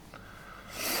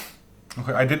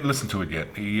 Okay, I didn't listen to it yet.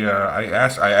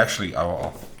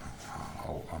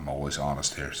 I'm always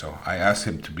honest here, so I asked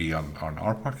him to be on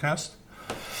our podcast,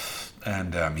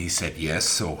 and he said yes,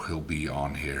 so he'll be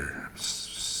on here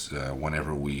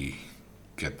whenever we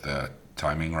get the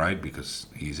timing right, because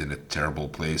he's in a terrible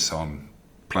place on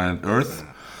planet Earth,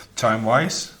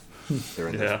 time-wise. They're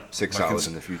in Yeah. 6 Like hours it's-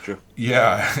 in the future.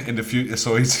 Yeah, in the future.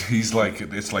 So he's like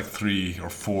it's like 3 or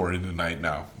 4 in the night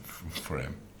now for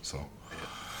him. So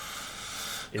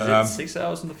Is it 6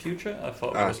 hours in the future? I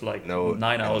thought it was like no,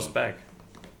 9 hours back.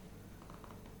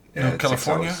 No, it's 6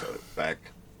 California? hours back.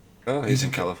 Oh, he's Is in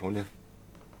it California.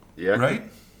 Yeah. right.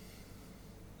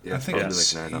 Yeah, I it's think probably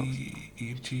it's like 9 hours.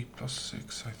 ET plus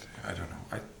 6. I don't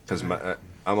know. Because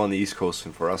I'm on the East Coast,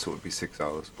 and for us it would be 6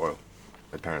 hours. Or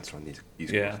My parents are on the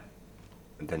East Yeah. Coast.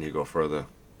 And then you go further,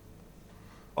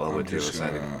 all the way I'm to the other just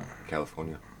side of gonna-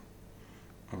 California.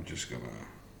 I'm just gonna.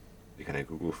 You can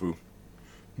Google food.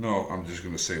 No, I'm just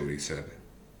gonna say what he said.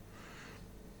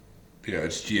 Yeah,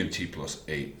 it's GMT plus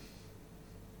 8.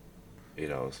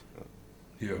 8 hours.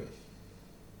 Yeah.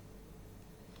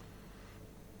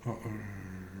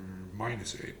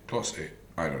 Minus 8, plus 8.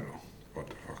 I don't know. What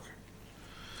the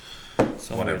fuck?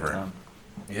 Somewhere Whatever. down.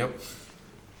 Yep.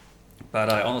 But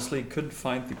I honestly couldn't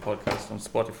find the podcast on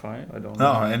Spotify. I don't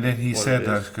No, know. and then he what said it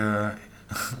is. that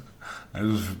it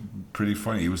was pretty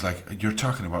funny. He was like, "You're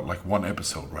talking about like one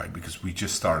episode, right? Because we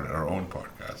just started our own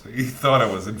podcast." He thought I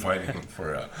was inviting him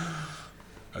for a.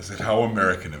 I said, "How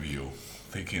American of you,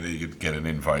 thinking that you could get an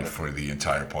invite for the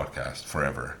entire podcast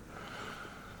forever."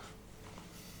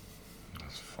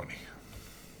 That's funny.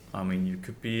 I mean, you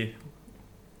could be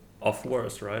off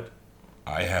worse, right?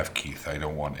 I have Keith. I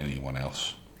don't want anyone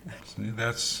else. See,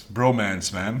 that's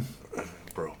bromance, man.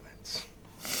 Bromance.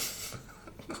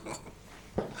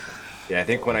 Yeah, I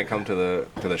think when I come to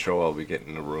the show, I'll be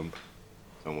getting a room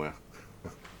somewhere.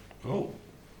 Oh.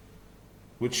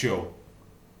 Which show?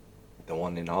 The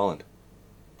one in Holland.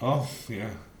 Oh,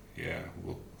 yeah. Yeah,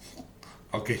 well,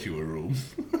 I'll get you a room.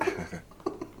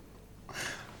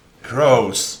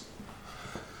 Gross.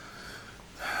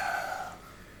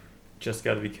 Just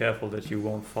gotta be careful that you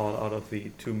won't fall out of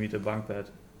the 2-meter bunk bed.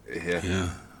 Yeah.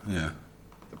 Yeah.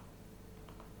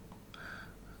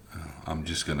 I'm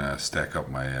just gonna stack up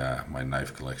my my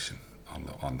knife collection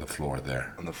on the floor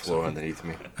there. On the floor underneath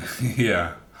me.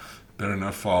 Yeah, better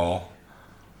not fall.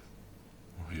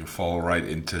 You fall right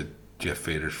into Jeff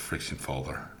Vader's friction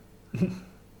folder.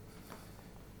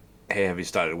 Hey, have you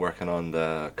started working on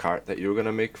the cart that you were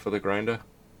gonna make for the grinder,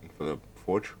 for the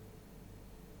forge,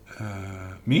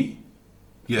 Me?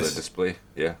 for Yes. the display?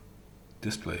 Yeah.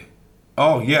 Display.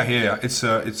 Oh yeah. It's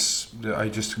I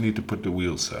just need to put the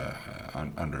wheels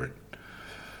under it.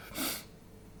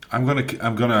 I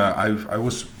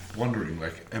was wondering,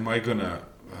 like, am I gonna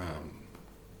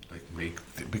like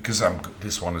because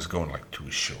this one is going like to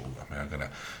a show. I mean, I'm gonna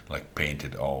like paint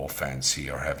it all fancy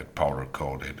or have it powder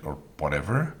coated or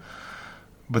whatever.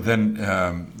 But then,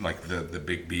 like the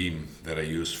big beam that I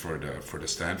use for the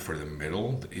stand for the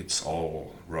middle, it's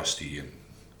all rusty and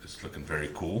it's looking very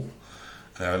cool.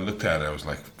 And I looked at it, I was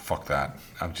like, fuck that.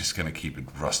 I'm just gonna keep it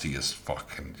rusty as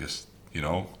fuck and just,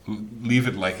 leave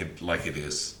it like it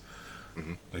is.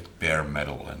 Mm-hmm. Like bare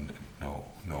metal and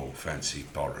no fancy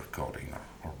powder coating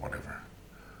or whatever.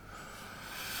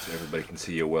 So everybody can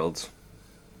see your welds.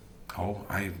 Oh,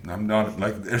 I'm not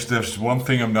like there's one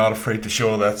thing I'm not afraid to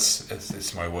show.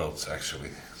 It's my welds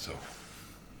actually. So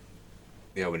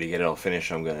Yeah, when you get it all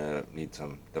finished, I'm gonna need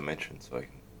some dimensions so I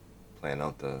can plan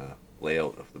out the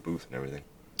layout of the booth and everything.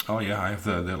 oh yeah, I have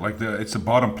it's the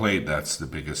bottom plate that's the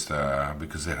biggest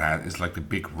because it's like the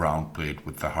big round plate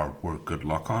with the hard work good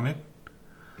luck on it,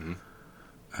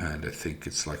 and I think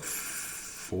it's like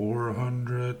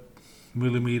 400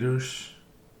 millimeters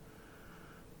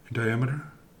in diameter.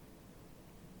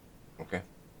 Okay.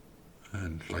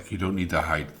 And like you don't need the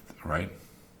height, right?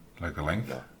 Like the length?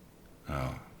 No.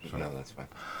 Oh, so, No, that's fine.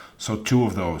 so 2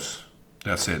 of those.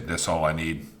 That's it. That's all I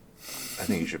need. I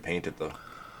think you should paint it though.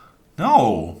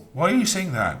 No! Why are you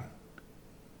saying that?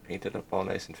 Paint it up all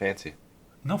nice and fancy.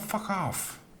 No, fuck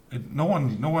off. No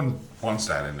one wants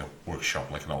that in a workshop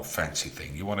like an old fancy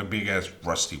thing. You want a big ass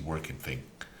rusty working thing.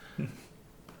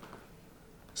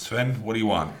 Sven, what do you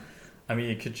want? I mean,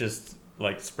 you could just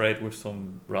like spray it with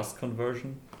some rust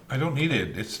conversion. I don't need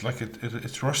it. It's like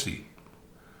it's rusty.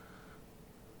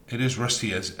 It is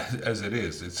rusty as it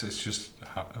is. It's just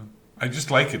I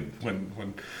just like it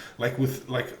when like with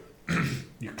like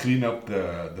you clean up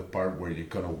the part where you're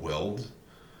gonna weld,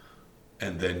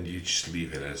 and then you just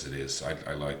leave it as it is.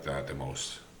 I like that the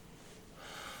most.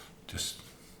 Just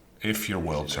if your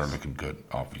welds are looking good,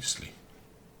 obviously.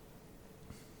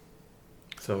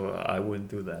 So I wouldn't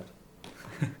do that.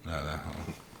 No.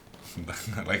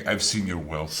 Like I've seen your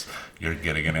welds. You're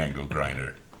getting an angle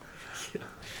grinder.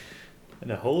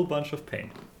 And a whole bunch of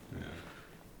paint.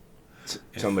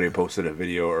 Somebody posted a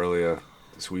video earlier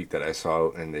this week that I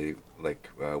saw, and they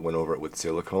went over it with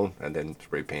silicone and then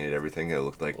spray painted everything. It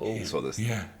looked like so this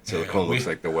Yeah. silicone looks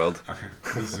like the weld. Okay.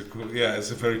 This is a cool, yeah, it's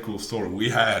a very cool story. We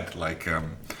had like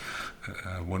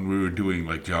when we were doing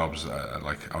like jobs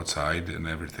like outside and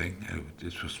everything,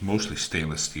 it was mostly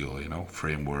stainless steel,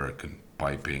 framework and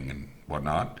piping and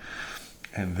whatnot.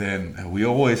 And then we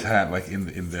always had like in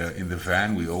the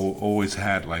van, we always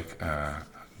had like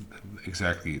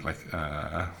exactly like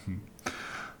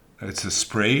it's a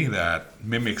spray that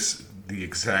mimics the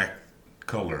exact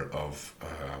color of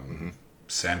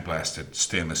sandblasted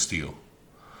stainless steel.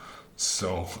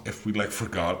 So if we like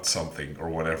forgot something or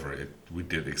whatever, we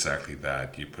did exactly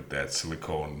that. You put that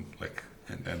silicone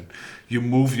and then you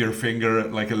move your finger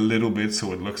like a little bit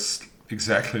so it looks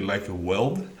exactly like a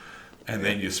weld, and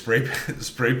then you spray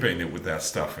paint it with that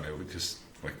stuff, and it would just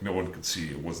like no one could see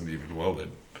it wasn't even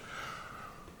welded.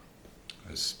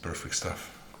 It's perfect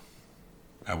stuff.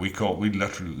 And we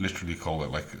literally call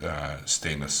it like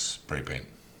stainless spray paint.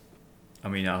 I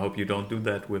mean, I hope you don't do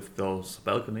that with those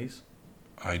balconies.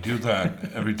 I do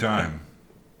that every time.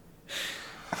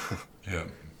 Yeah,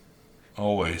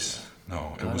 always.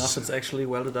 No, it was. Enough it's actually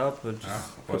welded up, but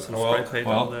just put some well, spray paint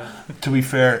well, on there. To be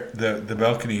fair, the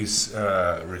balconies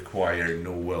require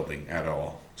no welding at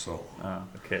all. So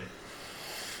Okay.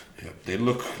 yeah, they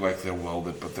look like they're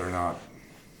welded, but they're not.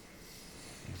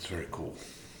 It's very cool.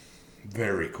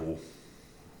 Very cool.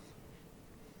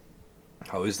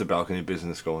 How is the balcony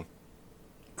business going?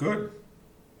 Good.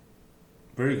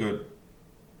 Very good.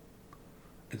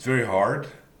 It's very hard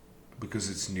because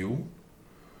it's new.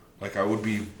 Like I would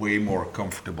be way more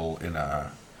comfortable in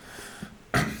a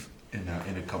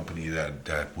in a company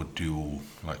that would do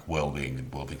like welding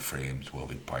and welding frames,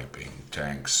 welding piping,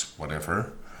 tanks,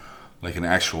 whatever. Like an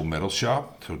actual metal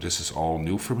shop. So this is all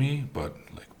new for me, but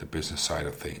like the business side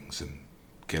of things and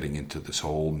getting into this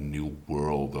whole new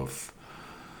world of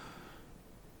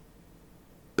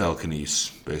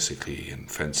balconies basically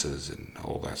and fences and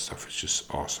all that stuff is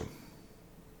just awesome.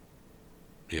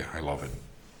 Yeah, I love it.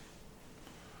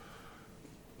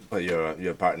 But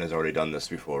your partner's already done this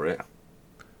before, right?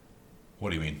 What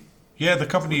do you mean? Yeah, the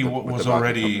company With was the balcony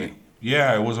already. company.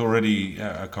 Yeah, it was already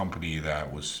a company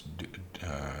that was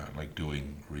like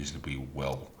doing reasonably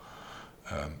well.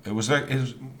 It was like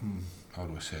how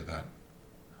do I say that?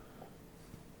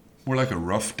 More like a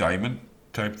rough diamond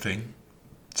type thing.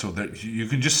 So that you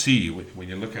can just see when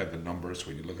you look at the numbers,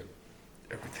 when you look at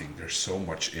everything, there's so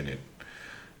much in it.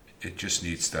 It just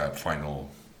needs that final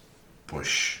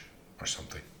push or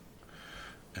something.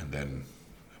 And then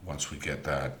once we get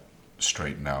that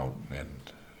straightened out, and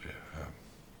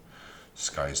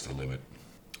sky's the limit.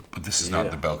 But this is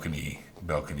not the balcony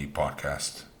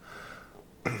podcast.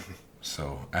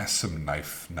 So ask some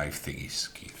knife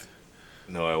thingies, Keith.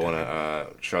 No, I want to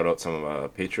shout out some of our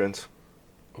patrons.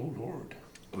 Oh Lord.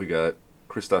 We got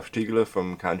Christoph Stiegler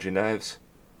from Kanji Knives.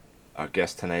 Our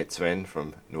guest tonight, Sven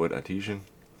from Njord Artisan.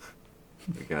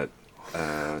 We got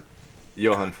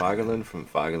Johan Fagerlund from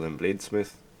Fagerlund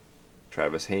Bladesmith.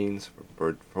 Travis Haynes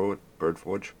from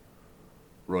Birdforge.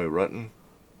 Roy Rutten.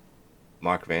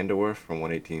 Mark Vanderwerf from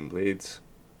 118 Blades.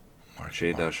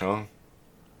 Shay Dachon.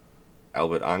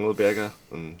 Albert Angelberger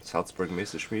from Salzburg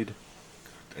Messerschmied.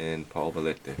 And Paul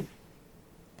Valette.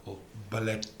 Paul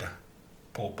Baletta.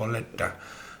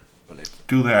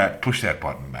 Do that. Push that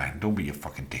button, man. Don't be a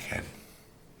fucking dickhead.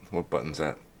 What button's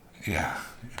that? Yeah.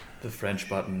 The French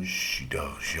button. She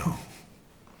does, yo.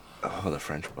 Oh, the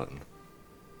French button.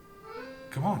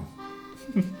 Come on.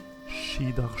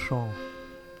 Chi d'argent.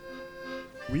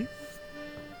 Oui?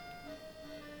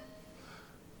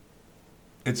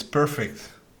 It's perfect.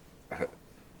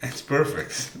 It's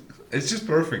perfect. It's just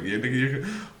perfect.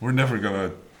 We're never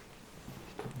gonna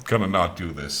not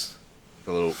do this.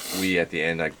 The little "we" at the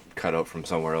end I cut out from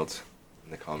somewhere else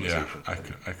in the Yeah, conversation.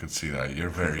 I could see that. You're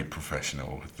very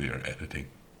professional with your editing.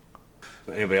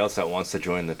 So anybody else that wants to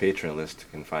join the Patreon list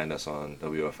can find us on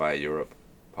WFI Europe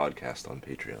podcast on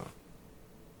Patreon.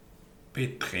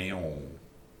 Patreon.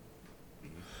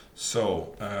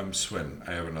 So, Sven,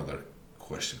 I have another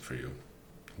question for you.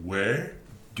 Where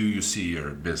do you see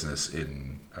your business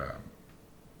in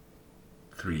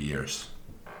 3 years?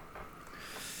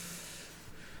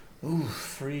 Ooh,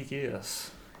 3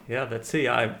 years. Yeah, let's see.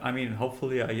 I mean,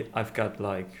 hopefully I've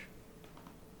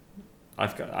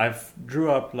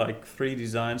drew up like 3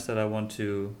 designs that I want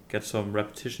to get some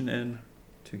repetition in,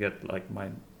 to get like my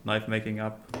knife making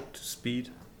up to speed,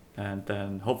 and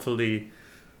then hopefully,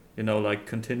 like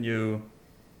continue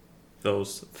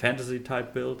those fantasy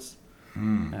type builds.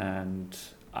 And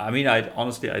I mean, I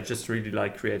just really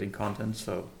like creating content,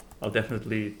 so I'll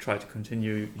definitely try to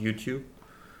continue YouTube.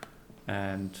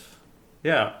 And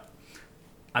yeah,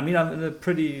 I mean, I'm in a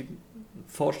pretty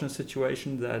fortunate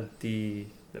situation that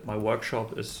my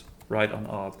workshop is right on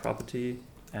our property,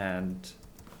 and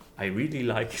I really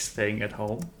like staying at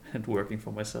home and working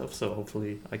for myself. So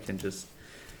hopefully I can just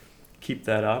keep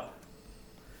that up.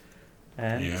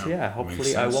 And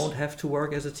hopefully I won't have to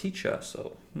work as a teacher.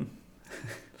 So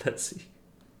let's see.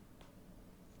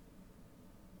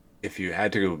 If you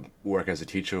had to work as a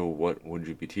teacher, what would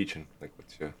you be teaching? Like,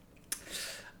 what's your...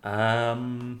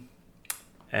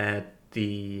 At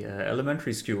the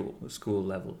elementary school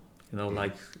level. You know,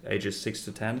 like ages 6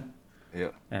 to 10. Yeah.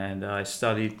 And I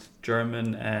studied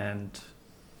German and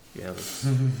it's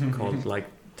called like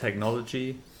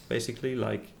technology, basically,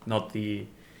 like not the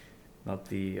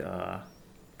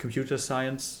computer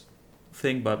science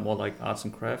thing, but more like arts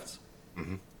and crafts.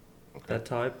 Mm-hmm. Okay. That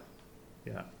type.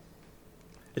 Yeah.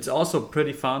 It's also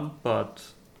pretty fun, but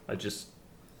I just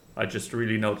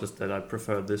really noticed that I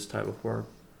prefer this type of work.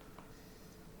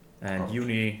 And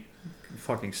uni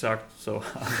fucking sucked, so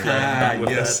I'm done with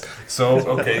that. So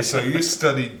okay, so you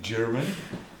studied German.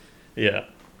 Yeah.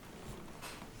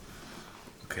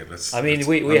 Okay, let's. I mean, let's,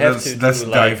 we have let's, to let's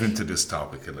do, dive like- into this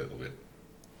topic a little bit.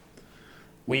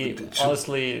 We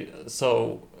honestly,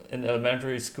 so in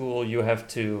elementary school, you have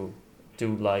to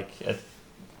do like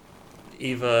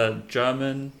either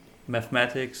German,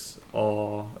 mathematics,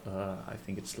 or I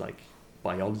think it's like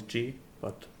biology,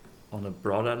 but on a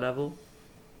broader level.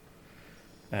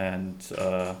 And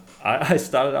I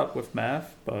started out with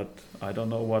math, but I don't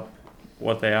know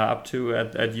what they are up to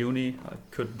at uni. I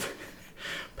couldn't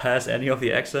pass any of the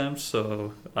exams,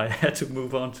 so I had to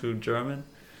move on to German.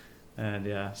 And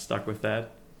yeah, stuck with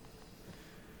that.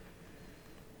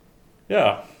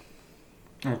 Yeah.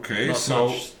 Okay, Not so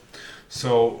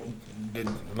much.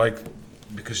 like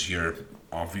because you're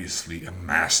obviously a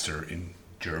master in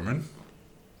German,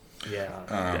 Yeah,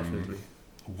 definitely.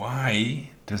 why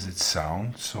does it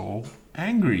sound so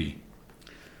angry?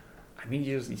 I mean,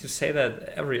 you say that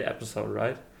every episode,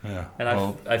 right? Yeah, And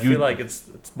well, I feel like it's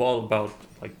more about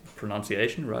like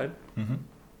pronunciation, right? Mm-hmm.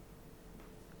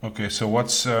 Okay, so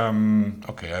what's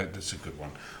that's a good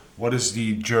one. What is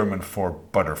the German for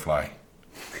butterfly?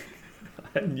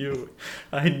 I knew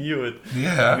it.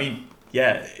 Yeah. I mean,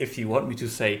 yeah. If you want me to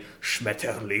say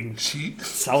Schmetterling, See,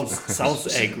 sounds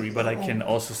angry, but I can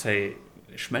also say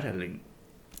Schmetterling.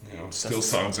 still Doesn't sounds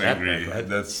sound that angry. bad, right?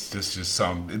 That's just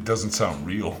sound. It doesn't sound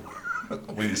real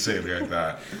when you say it like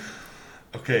that.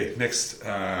 Okay, next,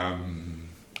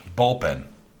 ball pen.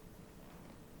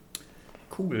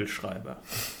 Kugelschreiber.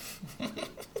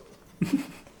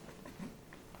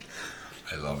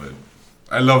 I love it.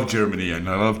 I love Germany and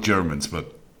I love Germans,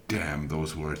 but damn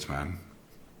those words, man.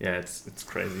 Yeah, it's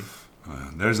crazy.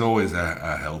 There's always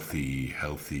a healthy.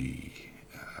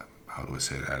 How do I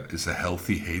say that? It's a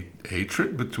healthy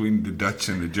hatred between the Dutch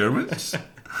and the Germans,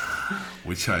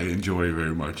 which I enjoy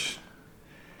very much.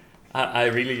 I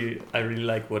really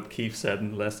like what Keith said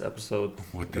in the last episode.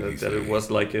 What did he that say? it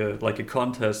was like a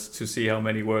contest to see how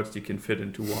many words you can fit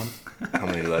into one. How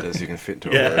many letters you can fit to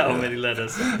a Yeah, word? how many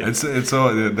letters? It's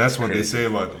all that's what they Crazy. say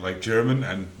about like German,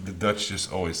 and the Dutch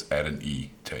just always add an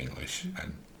e to English,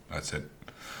 and that's it.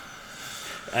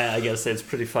 I guess it's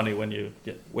pretty funny when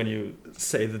you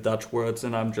say the Dutch words,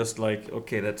 and I'm just like,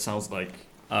 okay, that sounds like,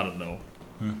 I don't know,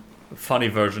 a funny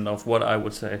version of what I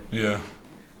would say. Yeah.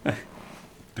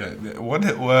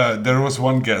 There was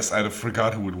one guest, I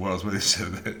forgot who it was, but they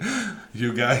said that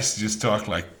you guys just talk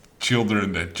like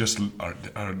children that just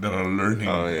that are learning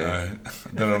Oh, yeah.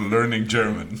 that are learning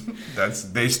German.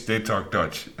 They talk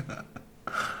Dutch. Like,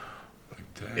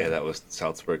 damn. Yeah, that was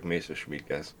Salzburg Messerschmitt,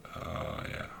 guys.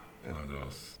 Yeah. One of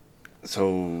those.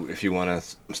 So if you want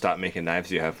to start making knives,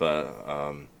 you have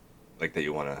like that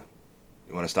you want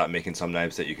to start making some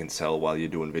knives that you can sell while you're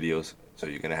doing videos. So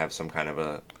you're gonna have some kind of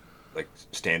a like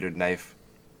standard knife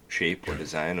shape or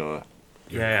design, or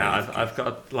Yeah, I've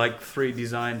got like 3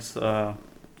 designs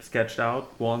sketched out.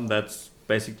 One that's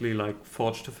basically like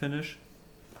forged to finish,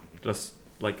 just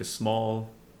like a small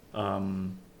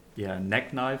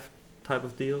neck knife type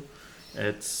of deal.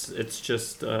 It's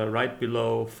just right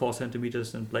below 4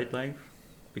 centimeters in blade length,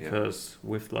 because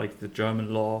with like the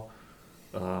German law,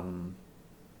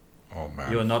 Oh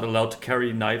man. you're not allowed to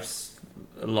carry knives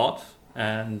a lot,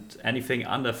 and anything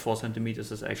under 4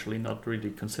 centimeters is actually not really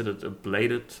considered a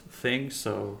bladed thing.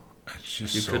 So It's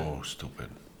just you so stupid.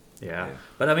 yeah. Yeah.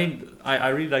 But I mean, I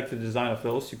really like the design of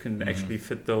those. You can actually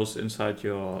fit those inside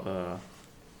your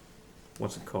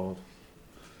what's it called?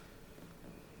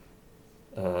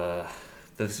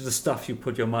 The stuff you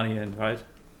put your money in, right?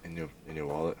 in your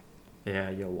wallet. Yeah,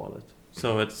 your wallet.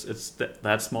 So it's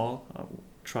that small. I'll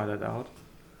try that out.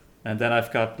 And then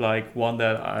I've got like one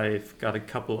that I've got a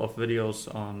couple of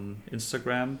videos on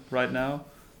Instagram right now.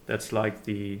 That's like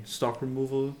the stock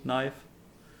removal knife.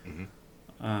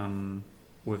 Mm-hmm.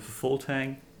 With a full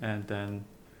tang, and then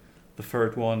the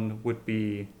third one would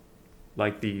be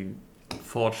like the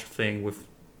forged thing with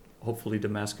hopefully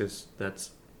Damascus,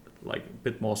 that's like a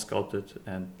bit more sculpted,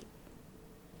 and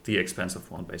the expensive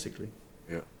one basically.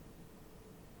 Yeah.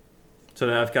 So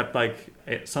that I've got like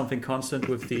something constant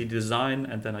with the design,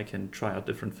 and then I can try out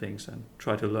different things and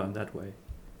try to learn that way.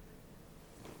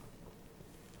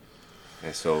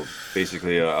 Yeah, so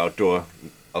basically outdoor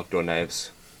knives,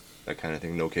 that kind of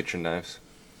thing. No kitchen knives.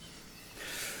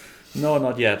 No,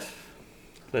 not yet.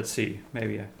 Let's see.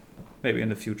 Maybe in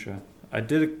the future. I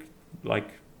did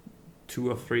like 2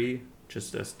 or 3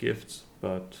 just as gifts,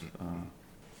 but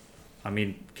I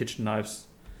mean, kitchen knives.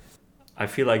 I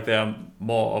feel like they're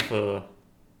more of a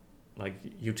like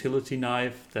utility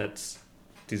knife that's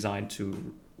designed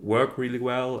to work really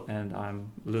well, and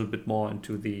I'm a little bit more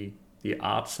into the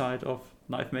art side of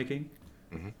knife making.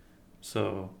 Mm-hmm.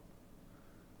 So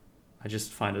I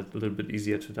just find it a little bit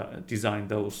easier to design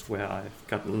those where I've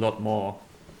got a lot more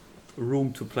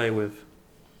room to play with.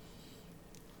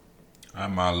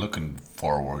 I'm looking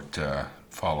forward to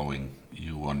following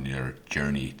you on your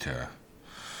journey to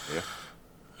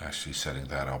actually setting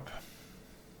that up.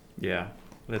 Yeah,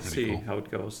 let's Pretty see cool. how it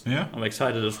goes. Yeah. I'm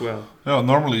excited as well. Well,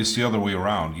 normally it's the other way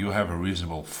around. You have a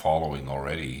reasonable following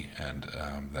already, and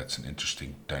that's an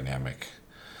interesting dynamic,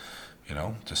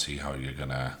 to see how you're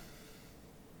gonna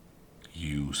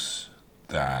use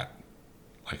that,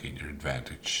 like, in your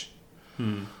advantage.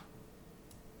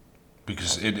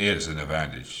 Because it is an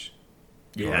advantage.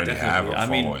 You Yeah, already definitely. have a I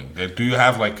mean, following. Do you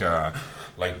have like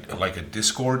a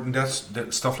Discord and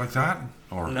that stuff like that?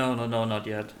 Or no, not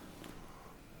yet.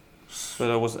 But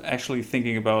I was actually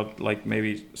thinking about like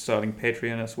maybe starting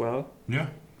Patreon as well. yeah,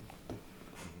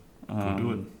 go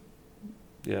do it.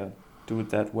 Yeah, do it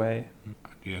that way.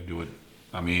 Yeah, do it.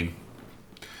 I mean,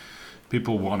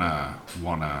 people wanna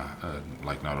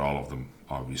like, not all of them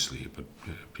obviously, but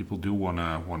people do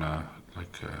wanna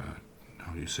like,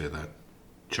 how do you say that?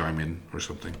 Chime in or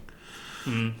something.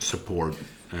 Support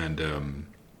and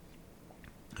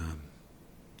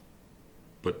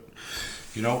but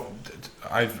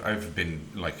I've been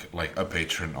like a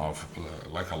patron of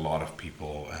like a lot of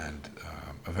people, and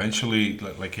eventually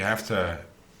like you have to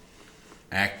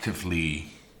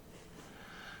actively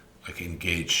like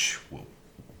engage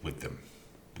with them,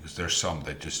 because there's some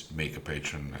that just make a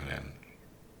patron and then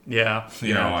Yeah.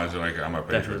 I was like, I'm a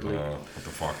patron. Definitely. What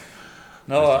the fuck?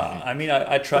 No, I mean,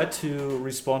 I try to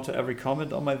respond to every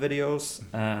comment on my videos,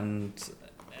 and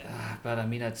but I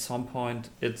mean, at some point,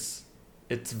 it's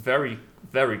very,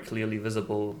 very clearly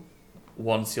visible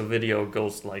once your video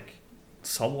goes like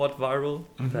somewhat viral,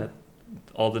 that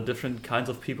all the different kinds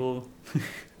of people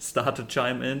start to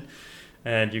chime in,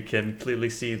 and you can clearly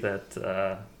see that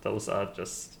those are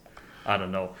just, I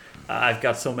don't know. I've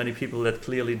got so many people that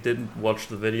clearly didn't watch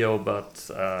the video, but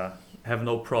have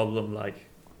no problem like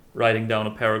writing down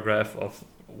a paragraph of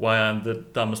why I'm the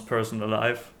dumbest person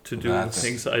alive to do the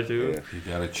things I do. Yeah. You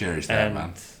gotta cherish that, And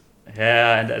man.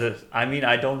 yeah, and I mean,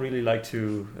 I don't really like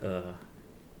to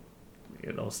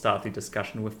start the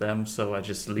discussion with them, so I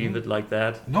just leave it like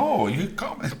that. No, you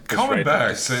comment right.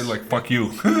 back, say like "fuck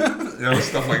you,"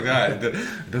 stuff like that.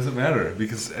 It doesn't matter,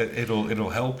 because it'll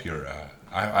help your.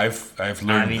 I've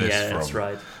learned I mean, this yeah, that's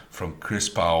right. from Chris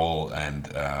Powell, and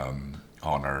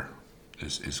Honor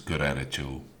is good at it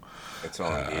too. It's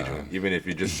all engaging. Even if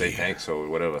you just say thanks or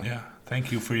whatever. Yeah,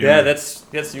 thank you for your. Yeah,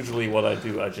 that's usually what I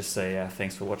do. I just say, yeah,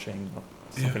 thanks for watching, or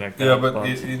something like that. Yeah, but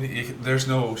there's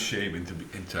no shame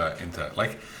into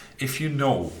like, if you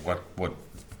know what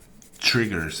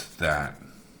triggers that,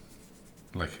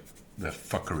 like, the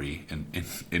fuckery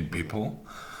in people,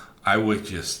 I would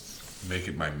just make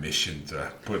it my mission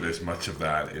to put as much of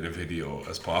that in a video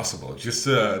as possible, just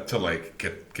to like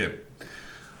get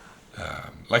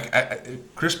like,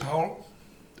 Chris Powell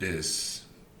is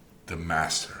the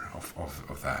master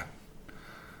of that.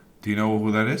 Do you know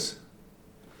who that is?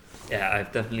 Yeah,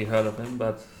 I've definitely heard of him,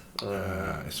 but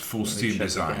It's Full let me Steam check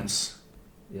Designs.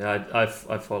 yeah,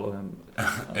 I follow him.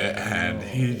 And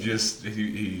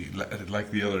he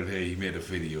like the other day, he made a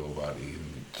video about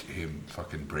him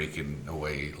fucking breaking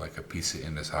away like a piece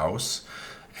in his house,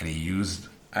 and he used.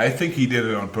 I think he did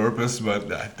it on purpose, but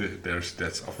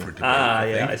that's up for debate.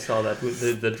 I saw that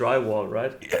with the drywall,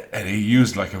 right? Yeah, and he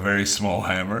used like a very small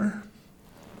hammer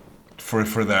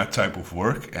for that type of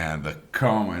work, and the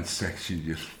comment section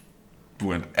just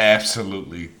went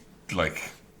absolutely like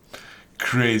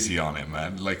crazy on him,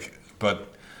 man. Like, but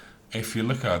if you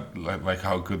look at like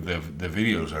how good the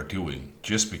videos are doing,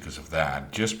 just because of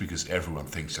that, just because everyone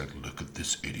thinks that, look at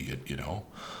this idiot,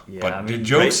 Yeah, but I the mean,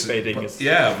 jokes, race baiting but, is-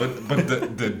 yeah, but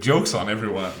the jokes on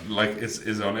everyone, like,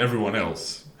 is on everyone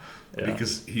else, Yeah.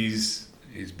 because he's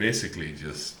basically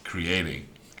just creating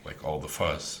like all the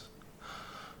fuss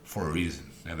for a reason,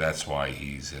 and that's why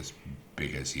he's as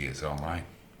big as he is online,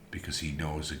 because he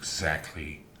knows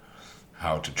exactly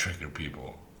how to trigger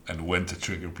people and when to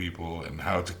trigger people and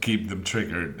how to keep them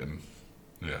triggered, and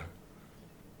yeah.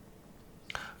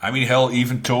 I mean, hell,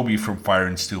 even Toby from Fire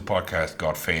and Steel podcast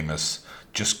got famous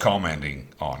just commenting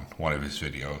on one of his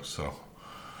videos. So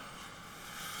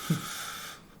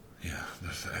yeah,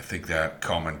 I think that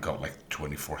comment got like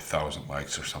 24,000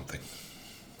 likes or something.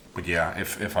 But yeah,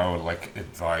 if I would like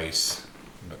advice,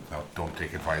 no, don't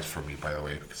take advice from me, by the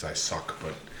way, because I suck.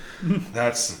 But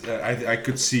that's I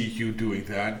could see you doing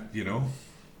that. You know,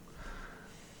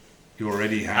 you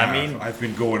already have. I mean, I've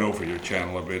been going over your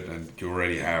channel a bit, and you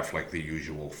already have like the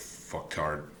usual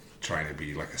fucktard trying to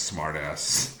be like a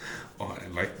smartass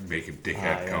and like making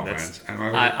dickhead comments.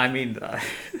 And I mean,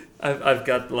 I've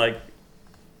got like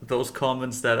those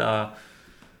comments that are.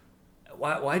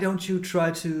 Why don't you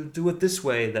try to do it this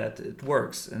way that it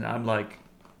works? And I'm like,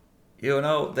 you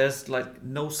know, there's like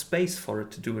no space for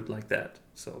it to do it like that.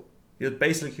 So you're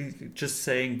basically just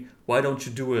saying, why don't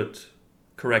you do it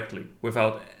correctly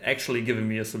without actually giving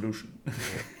me a solution?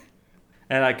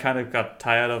 And I kind of got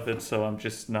tired of it, so I'm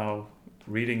just now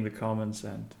reading the comments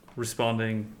and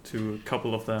responding to a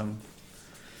couple of them.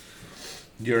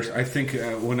 I think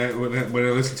when I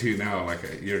listen to you now, like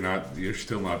you're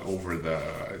still not over the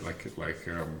like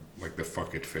the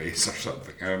fuck it phase or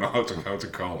something. I don't know how to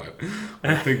call it.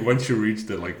 I think once you reach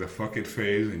the fuck it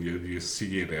phase and you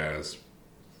see it as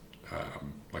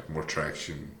like more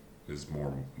traction is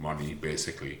more money,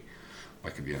 basically,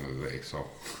 like at the end of the day. So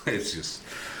it's just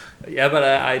yeah. But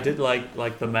I did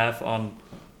like the math on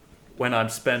when I'm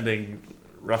spending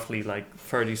roughly like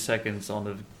 30 seconds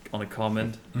on a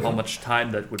comment, how much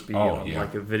time that would be on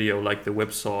like a video like the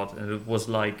whip sword, and it was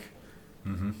like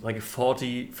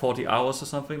 40 hours or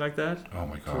something like that. Oh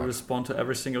my god! To respond to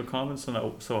every single comment,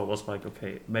 so I was like,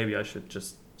 okay, maybe I should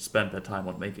just spend that time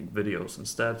on making videos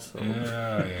instead. So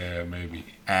yeah, maybe.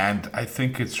 And I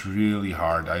think it's really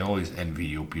hard. I always envy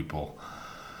you people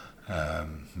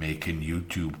making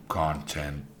YouTube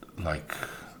content like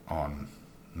on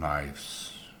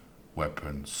knives,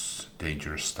 weapons,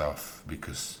 dangerous stuff,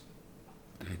 because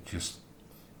it just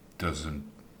doesn't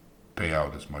pay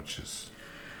out as much as.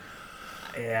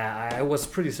 Yeah, I was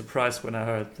pretty surprised when I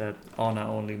heard that Honor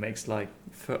only makes like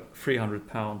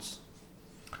 £300.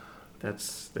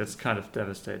 That's kind of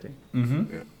devastating.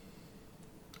 Mm-hmm. Yeah.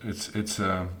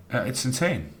 It's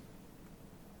insane.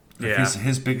 Like Yeah.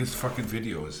 his biggest fucking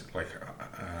video is like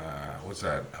what's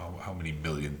that? How many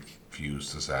million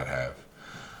views does that have?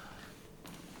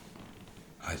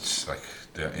 It's like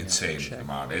the insane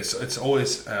amount. It's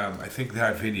always I think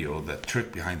that video, the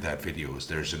trick behind that video is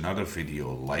there's another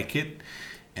video like it,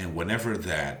 and whenever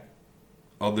that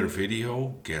other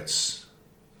video gets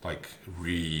like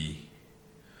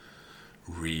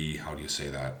how do you say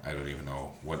that? I don't even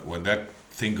know. When that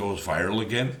thing goes viral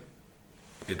again,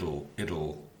 it'll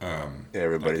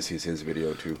everybody sees his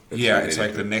video too. it's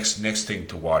like the next thing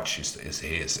to watch is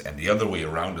his, and the other way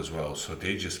around as well. So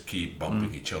they just keep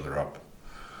bumping each other up.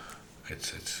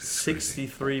 It's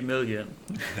 63 million.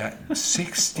 That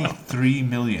 63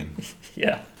 million.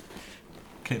 Yeah.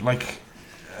 I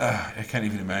can't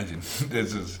even imagine.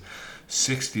 This is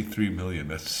 63 million.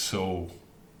 That's so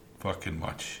fucking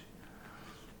much.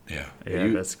 Yeah. Yeah,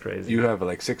 that's crazy. You have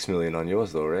like 6 million on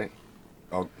yours though, right?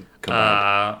 Oh,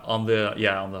 combined. On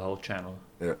the whole channel.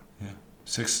 Yeah.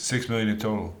 6 million in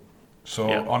total. So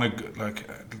Yeah. on a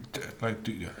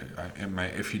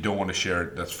if you don't want to share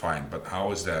it, that's fine. But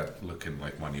how is that looking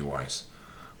like money wise?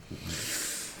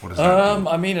 What does that do?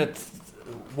 I mean, it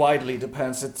widely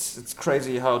depends. It's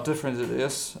crazy how different it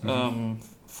is.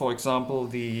 For example,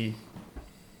 the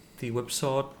whip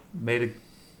sword made a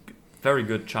very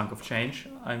good chunk of change.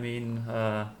 I mean,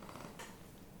 I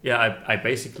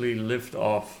basically lived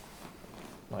off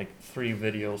like 3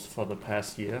 videos for the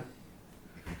past year.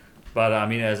 But I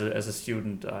mean, as a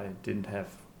student, I didn't have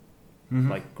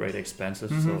like great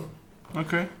expenses. So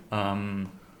Okay.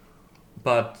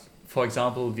 but for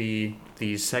example, the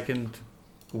second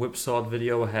whip sword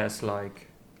video has like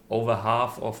over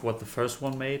half of what the first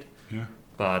one made. Yeah.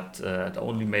 But it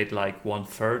only made like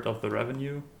 1/3 of the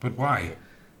revenue. But why?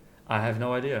 I have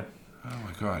no idea. Oh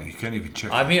my god! You can't even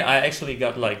check. I mean, I actually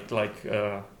got like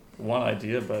one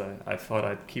idea, but I thought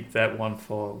I'd keep that one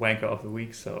for Wanker of the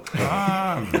Week. So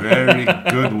Very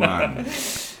good one.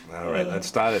 All right, let's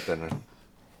start it then.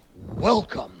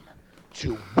 Welcome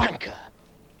to Wanker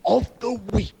of the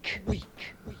Week.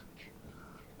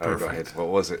 All right, go ahead. What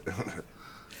was it?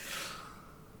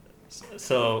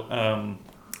 So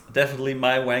definitely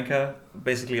my Wanker,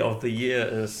 basically of the year,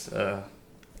 is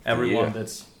everyone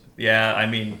that's I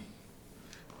mean.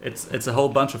 It's a whole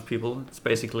bunch of people. It's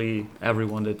basically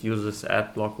everyone that uses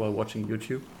ad block while watching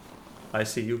YouTube. I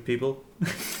see you people.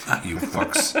 You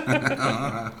fucks.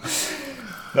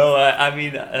 No, I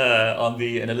mean, on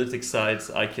the analytics side,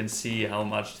 I can see how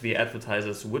much the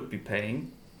advertisers would be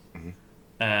paying.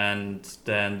 And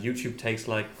then YouTube takes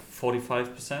like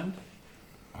 45%.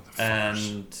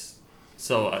 And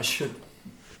so I should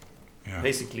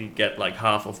basically get like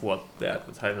half of what the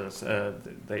advertisers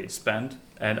they spend.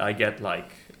 And I get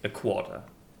like a quarter.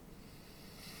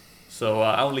 So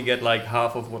I only get like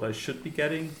half of what I should be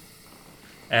getting.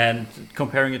 And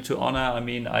comparing it to Honor, I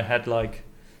mean,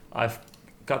 I've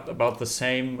got about the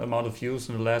same amount of views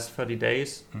in the last 30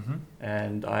 days.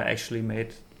 And I actually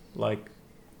made like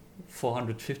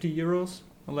 450 euros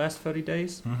in the last 30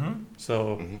 days.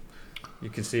 So you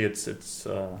can see it's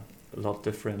a lot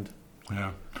different.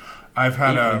 Yeah. I've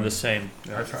had Even the same.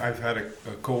 I've had a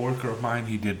coworker of mine.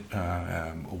 He did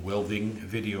welding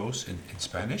videos in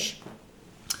Spanish,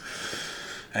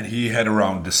 and he had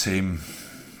around the same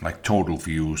like total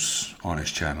views on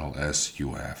his channel as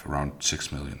you have, around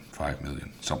 6 million, 5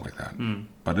 million, something like that.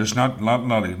 But it's not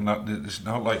it's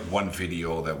not like one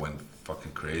video that went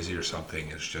fucking crazy or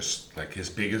something. It's just like his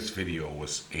biggest video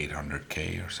was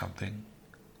 800K or something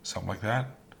like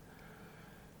that.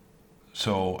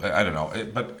 So I don't know,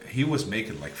 but he was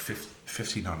making like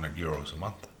 1,500 euros a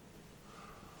month.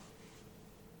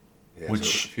 Yeah,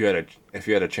 Which so if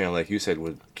you had a channel like you said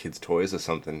with kids' toys or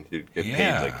something, you'd get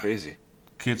paid like crazy.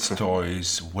 Kids'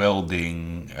 toys,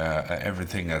 welding,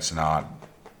 everything that's not.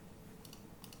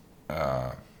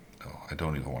 I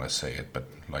don't even want to say it, but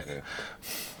like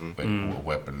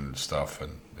weapon stuff,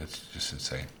 and it's just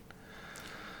insane.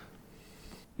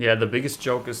 Yeah, the biggest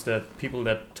joke is that people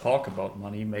that talk about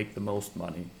money make the most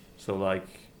money. So like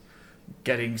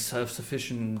getting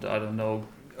self-sufficient, I don't know,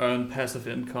 earn passive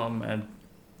income, and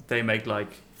they make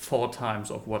like 4 times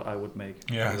of what I would make.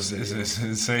 Yeah, it's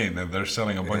insane that they're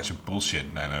selling a bunch of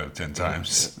bullshit 9 out of 10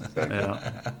 times.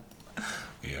 Yeah.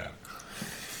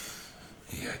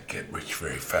 Yeah, get rich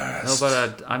very fast. No,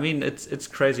 but I mean, it's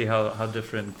crazy how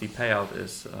different the payout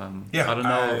is. Yeah, I don't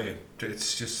know.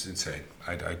 It's just insane.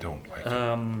 I don't like it.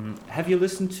 Have you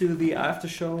listened to the after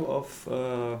show of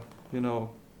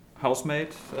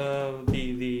Housemate,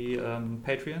 the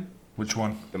Patreon? Which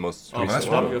one? The most Oh, recent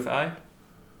that's one. one. WFI?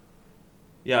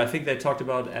 Yeah, I think they talked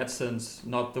about AdSense,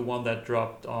 not the one that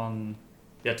dropped on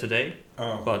today,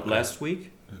 but okay. last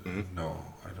week. No,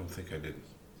 I don't think I did.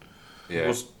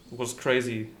 Yeah. It was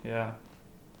crazy. Yeah.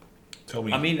 Tell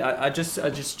me. I mean, I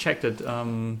just checked it.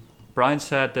 Brian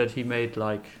said that he made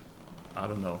like, I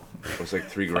don't know. It was like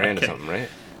 $3 grand or something, right?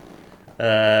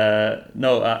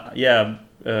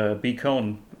 B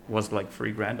Cone was like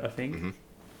 $3 grand, I think.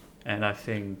 And I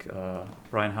think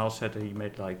Brian House said that he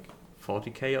made like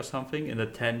 40K or something in the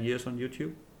 10 years on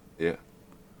YouTube. Yeah.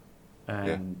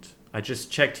 And I just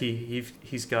checked.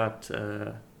 He's got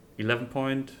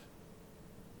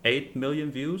 11.8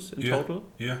 million views in total.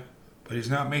 Yeah, but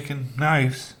he's not making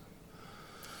knives.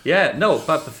 Yeah, no,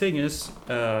 but the thing is,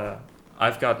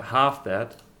 I've got half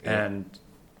that, and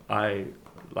I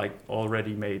like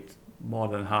already made more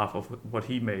than half of what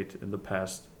he made in the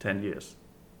past 10 years.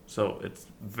 So it's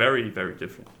very, very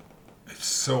different. It's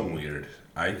so weird.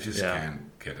 I just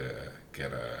can't get a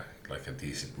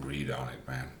decent read on it,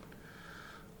 man.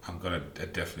 I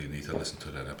definitely need to listen to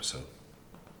that episode.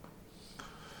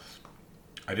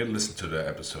 I didn't listen to the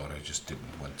episode. I just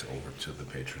didn't went over to the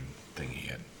Patreon thingy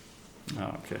yet.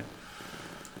 Oh, okay.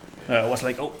 I was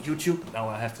like, oh, YouTube. Now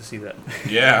I have to see that.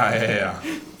 Yeah.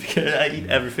 Because I eat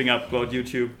everything up about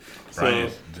YouTube. So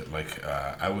Right. Like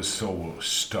I was so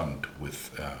stunned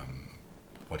with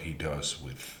what he does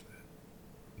with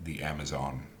the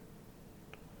Amazon.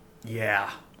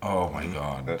 yeah, Oh my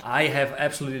God! I have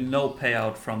absolutely no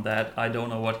payout from that. I don't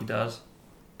know what he does.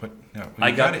 But no, I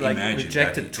you got gotta like imagine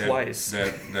rejected that, twice.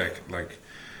 Like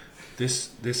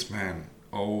this man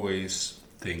always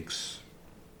thinks.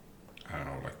 I don't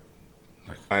know, like.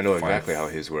 I know exactly how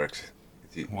his works.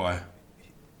 Why?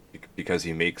 Because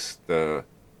he makes the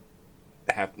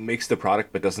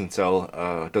product but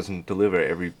doesn't deliver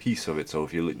every piece of it. So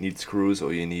if you need screws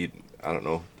or you need, I don't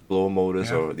know, blow motors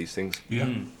or these things,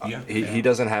 he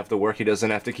doesn't have to work. He doesn't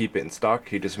have to keep it in stock.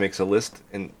 He just makes a list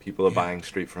and people are buying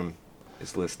straight from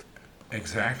his list.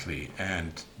 Exactly,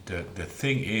 and the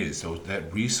thing is,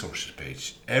 that resources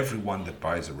page, everyone that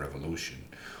buys a Revolution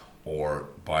or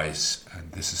buys,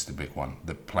 and this is the big one,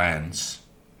 the plans,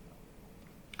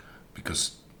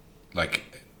 because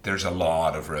like there's a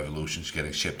lot of Revolutions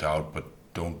getting shipped out, but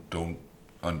don't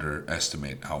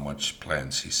underestimate how much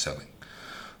plans he's selling,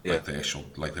 like the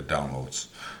downloads,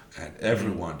 and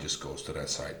everyone just goes to that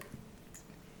site.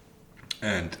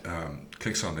 and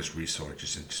clicks on this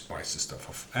resources and just buys the stuff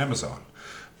off Amazon.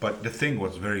 But the thing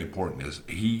what's very important is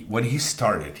when he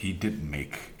started, he didn't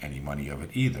make any money of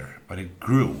it either, but it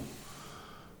grew.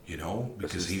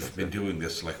 Because he's been doing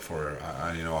this like for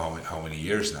I don't know how many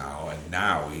years now, and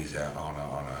now he's on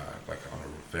a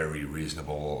very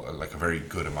reasonable, like a very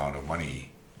good amount of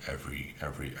money every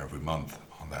month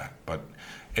on that. But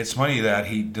it's money that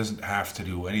he doesn't have to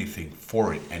do anything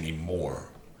for it anymore.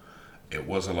 It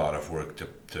was a lot of work to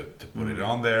put it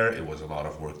on there. It was a lot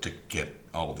of work to get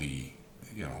all the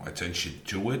attention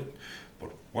to it.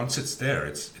 But once it's there,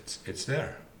 it's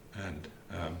there, and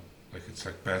it's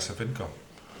like passive income.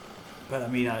 But I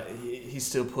mean, he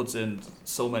still puts in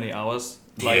so many hours.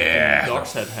 Like Yeah. the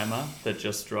Dog's Head Hammer that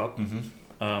just dropped.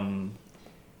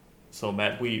 So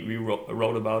Matt, we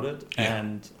wrote about it, Yeah.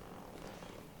 and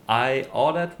I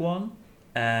ordered one,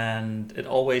 and it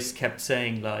always kept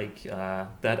saying like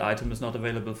that item is not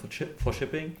available for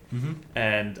shipping.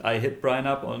 And I hit Brian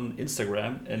up on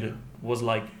Instagram, and it was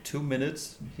like 2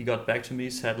 minutes. He got back to me,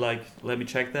 said like, "Let me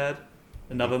check that."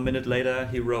 Another minute later,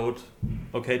 he wrote,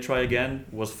 "Okay, try again."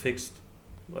 Was fixed.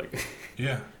 Like,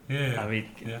 Yeah. I mean,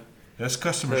 Yeah. That's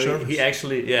customer so service. he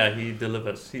actually, he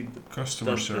delivers. He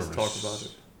Customer does service. just talk about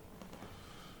it.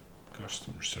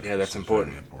 Customer service. Yeah, that's is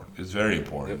important. Very important. It's very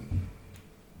important.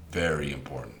 Very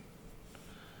important.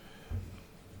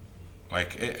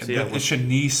 Like So, yeah, it's a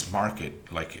niche market.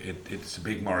 Like it's a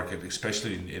big market,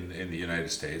 especially in the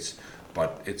United States.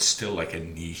 But it's still like a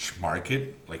niche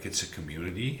market. Like it's a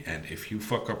community, and if you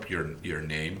fuck up your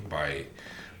name by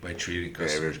treating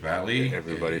customers badly,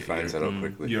 Everybody finds that out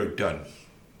quickly. you're done.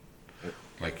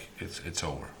 Like it's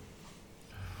over.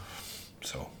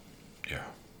 So, yeah.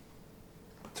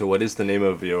 So what is the name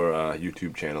of your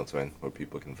YouTube channel, Sven, where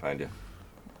people can find you?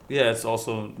 Yeah, it's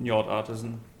also Njord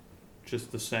Artisan,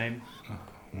 just the same.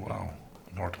 Wow.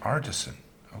 Njord Artisan.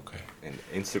 Okay. And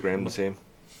Instagram the same?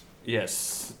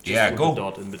 Yes. just Yeah, with go a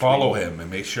dot in between. follow him and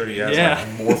make sure he has Yeah.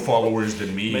 like more followers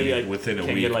than me Maybe I within a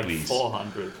can week, get like please.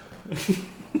 400.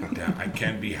 Damn, I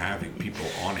can't be having people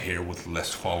on here with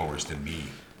less followers than me.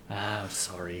 I'm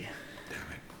sorry.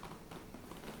 Damn it.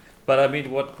 But I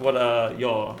mean, what are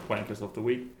your wankers of the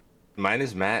week? Mine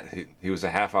is Matt. He was a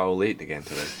half hour late again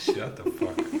today. Shut the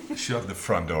fuck. Shut the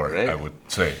front door, Right. I would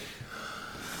say.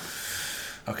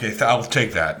 Okay, I'll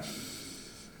take that.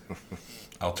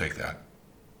 I'll take that.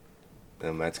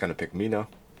 Matt's gonna pick me now.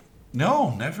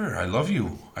 No, never. I love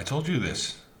you. I told you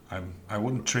this. I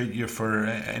wouldn't trade you for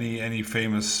any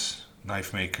famous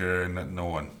knife maker. No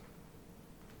one.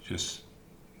 Just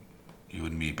you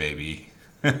and me, baby.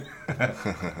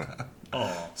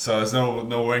 Oh, So there's no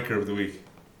wanker of the week.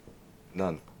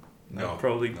 None. No.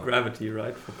 probably no. gravity,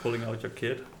 right? For pulling out your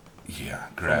kid. Yeah,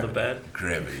 the gravity. bed.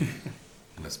 Gravity.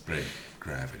 Let's bring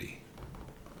gravity.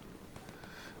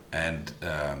 And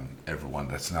everyone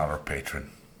that's not our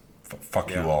patron, fuck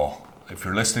you Yeah. all. If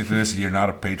you're listening to this and you're not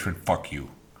a patron, fuck you.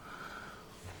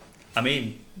 I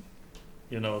mean,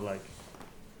 like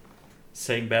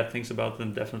saying bad things about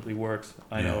them definitely works.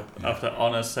 I know. Yeah. After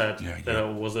Honor said Yeah, that yeah. I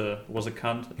was a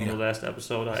cunt in the Yeah. last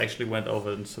episode, I actually went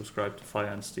over and subscribed to Fire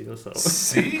and Steel. So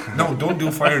See? No, don't do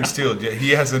Fire and Steel. Yeah,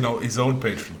 he has his own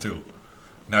patron too.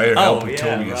 Now you're Oh, helping yeah,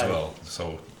 Toby as right. well.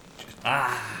 So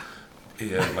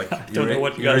yeah, like don't know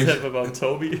what you guys erase- have about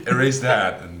Toby. erase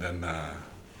that, and then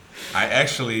I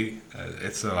actually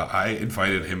I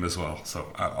invited him as well,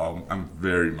 so I'm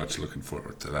very much looking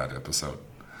forward to that episode.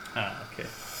 Okay.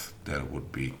 That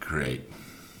would be great.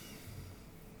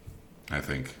 I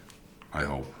think, I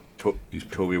hope. He's-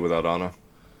 Toby without honor.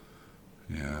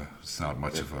 Yeah, it's not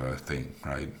much of a thing,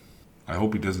 right? I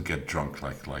hope he doesn't get drunk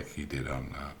like he did on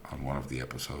one of the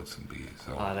episodes and be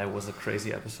so. That was a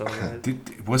crazy episode.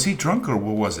 Right? Was he drunk or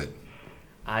what was it?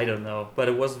 I don't know, but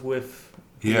it was with.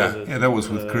 who Yeah, was it? yeah, that was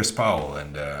with Chris Powell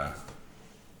and.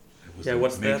 It was Yeah, the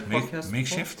what's that podcast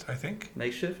Makeshift, I think.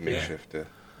 Makeshift. Makeshift, yeah.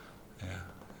 Yeah,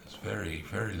 it's very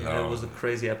very Yeah, loud. it was a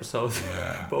crazy episode.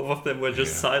 Yeah. Both of them were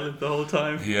just Yeah. silent the whole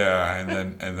time. Yeah, and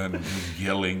then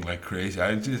yelling like crazy.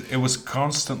 It was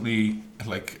constantly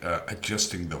like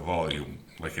adjusting the volume,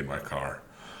 like in my car.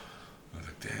 I was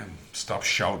like, damn, stop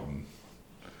shouting.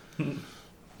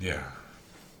 Yeah,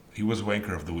 he was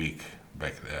wanker of the week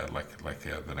back there, like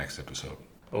the next episode.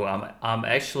 Oh, I'm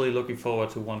actually looking forward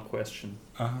to one question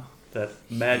Uh-huh. that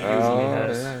Matt usually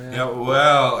has. Yeah,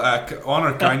 well,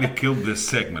 Honor kind of killed this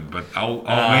segment, but I'll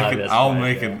make it. that's I'll right,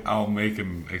 make yeah. an. I'll make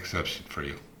an exception for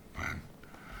you, man.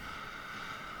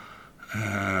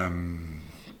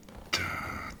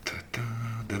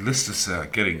 The list is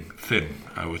getting thin,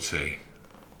 I would say.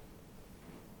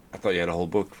 I thought you had a whole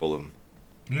book full of them.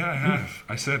 Yeah, I have.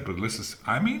 I said, but listen,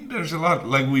 I mean, there's a lot.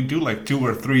 Like we do, like 2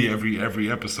 or 3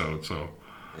 every episode. So,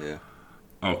 Yeah.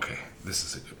 okay, this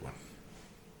is a good one.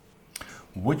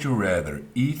 Would you rather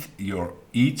eat your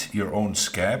own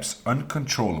scabs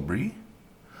uncontrollably,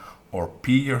 or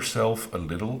pee yourself a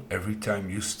little every time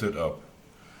you stood up?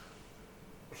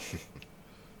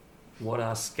 What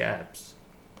are scabs?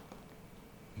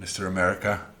 Mr.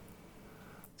 America?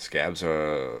 Scabs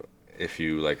are if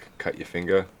you like cut your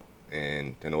finger,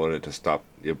 and in order to stop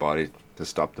your body to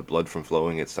stop the blood from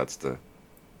flowing, it starts to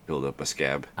build up a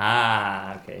scab.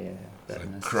 Ah, okay, yeah. That Like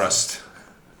makes crust.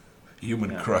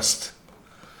 Human Yeah. crust.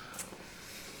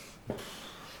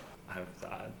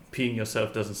 Peeing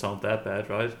yourself doesn't sound that bad,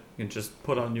 right? You can just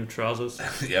put on new trousers.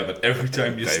 Yeah, but every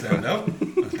time you Diaper. stand up,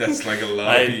 that's like a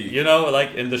lot of pee. You know,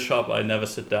 like in the shop, I never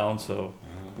sit down, so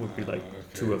it would be like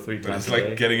 2 or 3 But times it's a like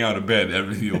day. getting out of bed.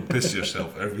 You'll piss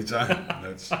yourself every time.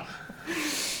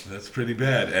 That's pretty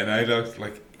bad. And I don't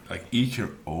like eat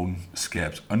your own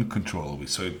scabs uncontrollably.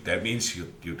 So that means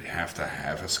you'd have to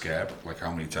have a scab. Like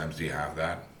how many times do you have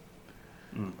that?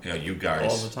 Yeah, you guys,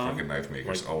 All the time? fucking knife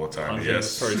makers, Like all the time. Until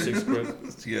Yes, 36 quid.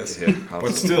 yes. Yeah,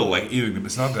 But still, like eating them,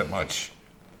 it's not that much.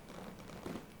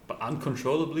 But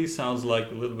uncontrollably sounds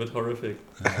like a little bit horrific.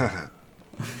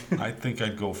 I think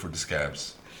I'd go for the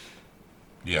scabs.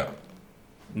 Yeah.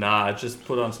 Nah, I just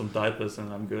put on some diapers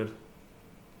and I'm good.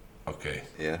 Okay.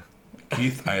 Yeah.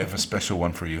 Keith, I have a special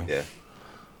one for you. Yeah.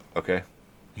 Okay.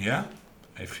 Yeah?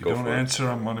 If you Go don't for it. answer,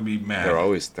 I'm gonna be mad. They're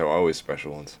always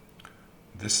special ones.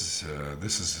 This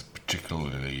is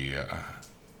particularly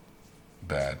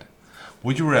bad.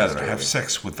 Would you rather have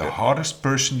sex with the hottest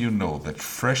person you know that's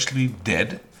freshly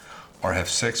dead, or have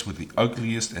sex with the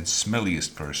ugliest and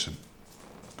smelliest person,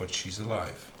 but she's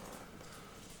alive?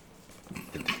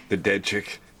 The dead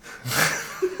chick.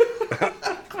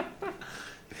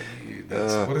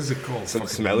 What is it called? Some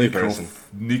Fucking smelly person.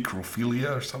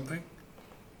 Necrophilia or something?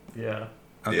 Yeah.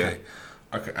 Okay.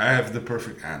 Okay, I have the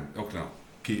perfect answer. Oh, no.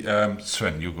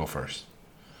 Sven, you go first.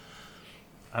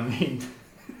 I mean,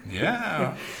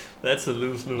 Yeah. that's a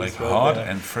lose-lose. Like right hot there.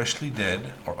 and freshly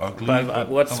dead, or ugly But but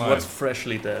what's alive.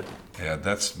 freshly dead? Yeah,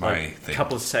 that's my Like thing.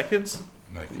 couple seconds?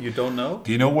 Like, You don't know?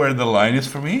 do you know where the line is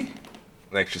for me?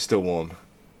 Like she's still warm.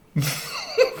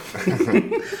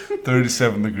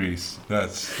 37 degrees.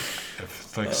 That's if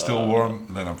it's like still warm,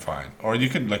 then I'm fine. Or you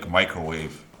can like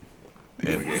microwave it.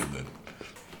 and then-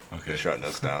 Okay. They're shutting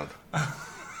us down. I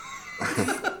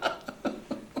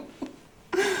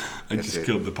That's just it.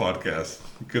 killed the podcast.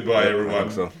 Goodbye, I everyone.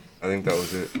 think so. I think that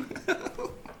was it.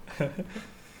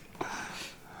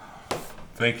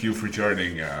 Thank you for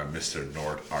joining, Mr.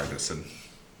 Njord Artisan.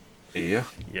 Yeah.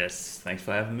 Yes, thanks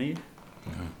for having me.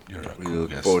 You're a We cool look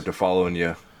guest. forward to following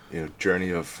your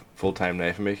journey of full-time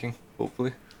knife making,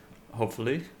 hopefully.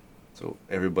 Hopefully. So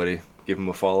everybody give him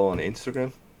a follow on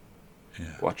Instagram. Yeah.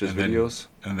 Watch his And then- videos.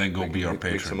 and then go be our Make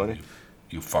some patron. money.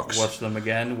 You fucks. Watch them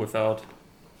again without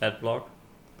ad block.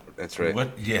 That's right.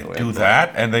 What? Yeah, No do ad block.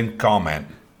 that and then comment.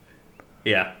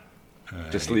 Yeah.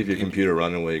 Just leave your computer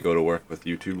running while you go to work with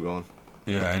YouTube going.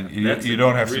 Yeah, and That's you a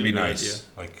don't have to really be good nice.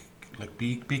 Like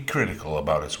be critical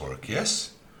about his work.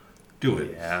 Yes, do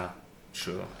it. Yeah,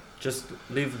 sure. Just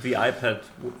leave the iPad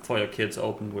for your kids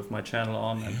open with my channel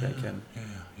on and they can Yeah.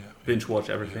 binge watch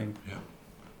everything.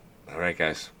 Yeah. All right,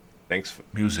 guys. Thanks,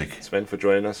 Music. Sven, for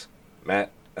joining us.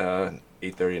 Matt,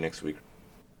 8:30 next week.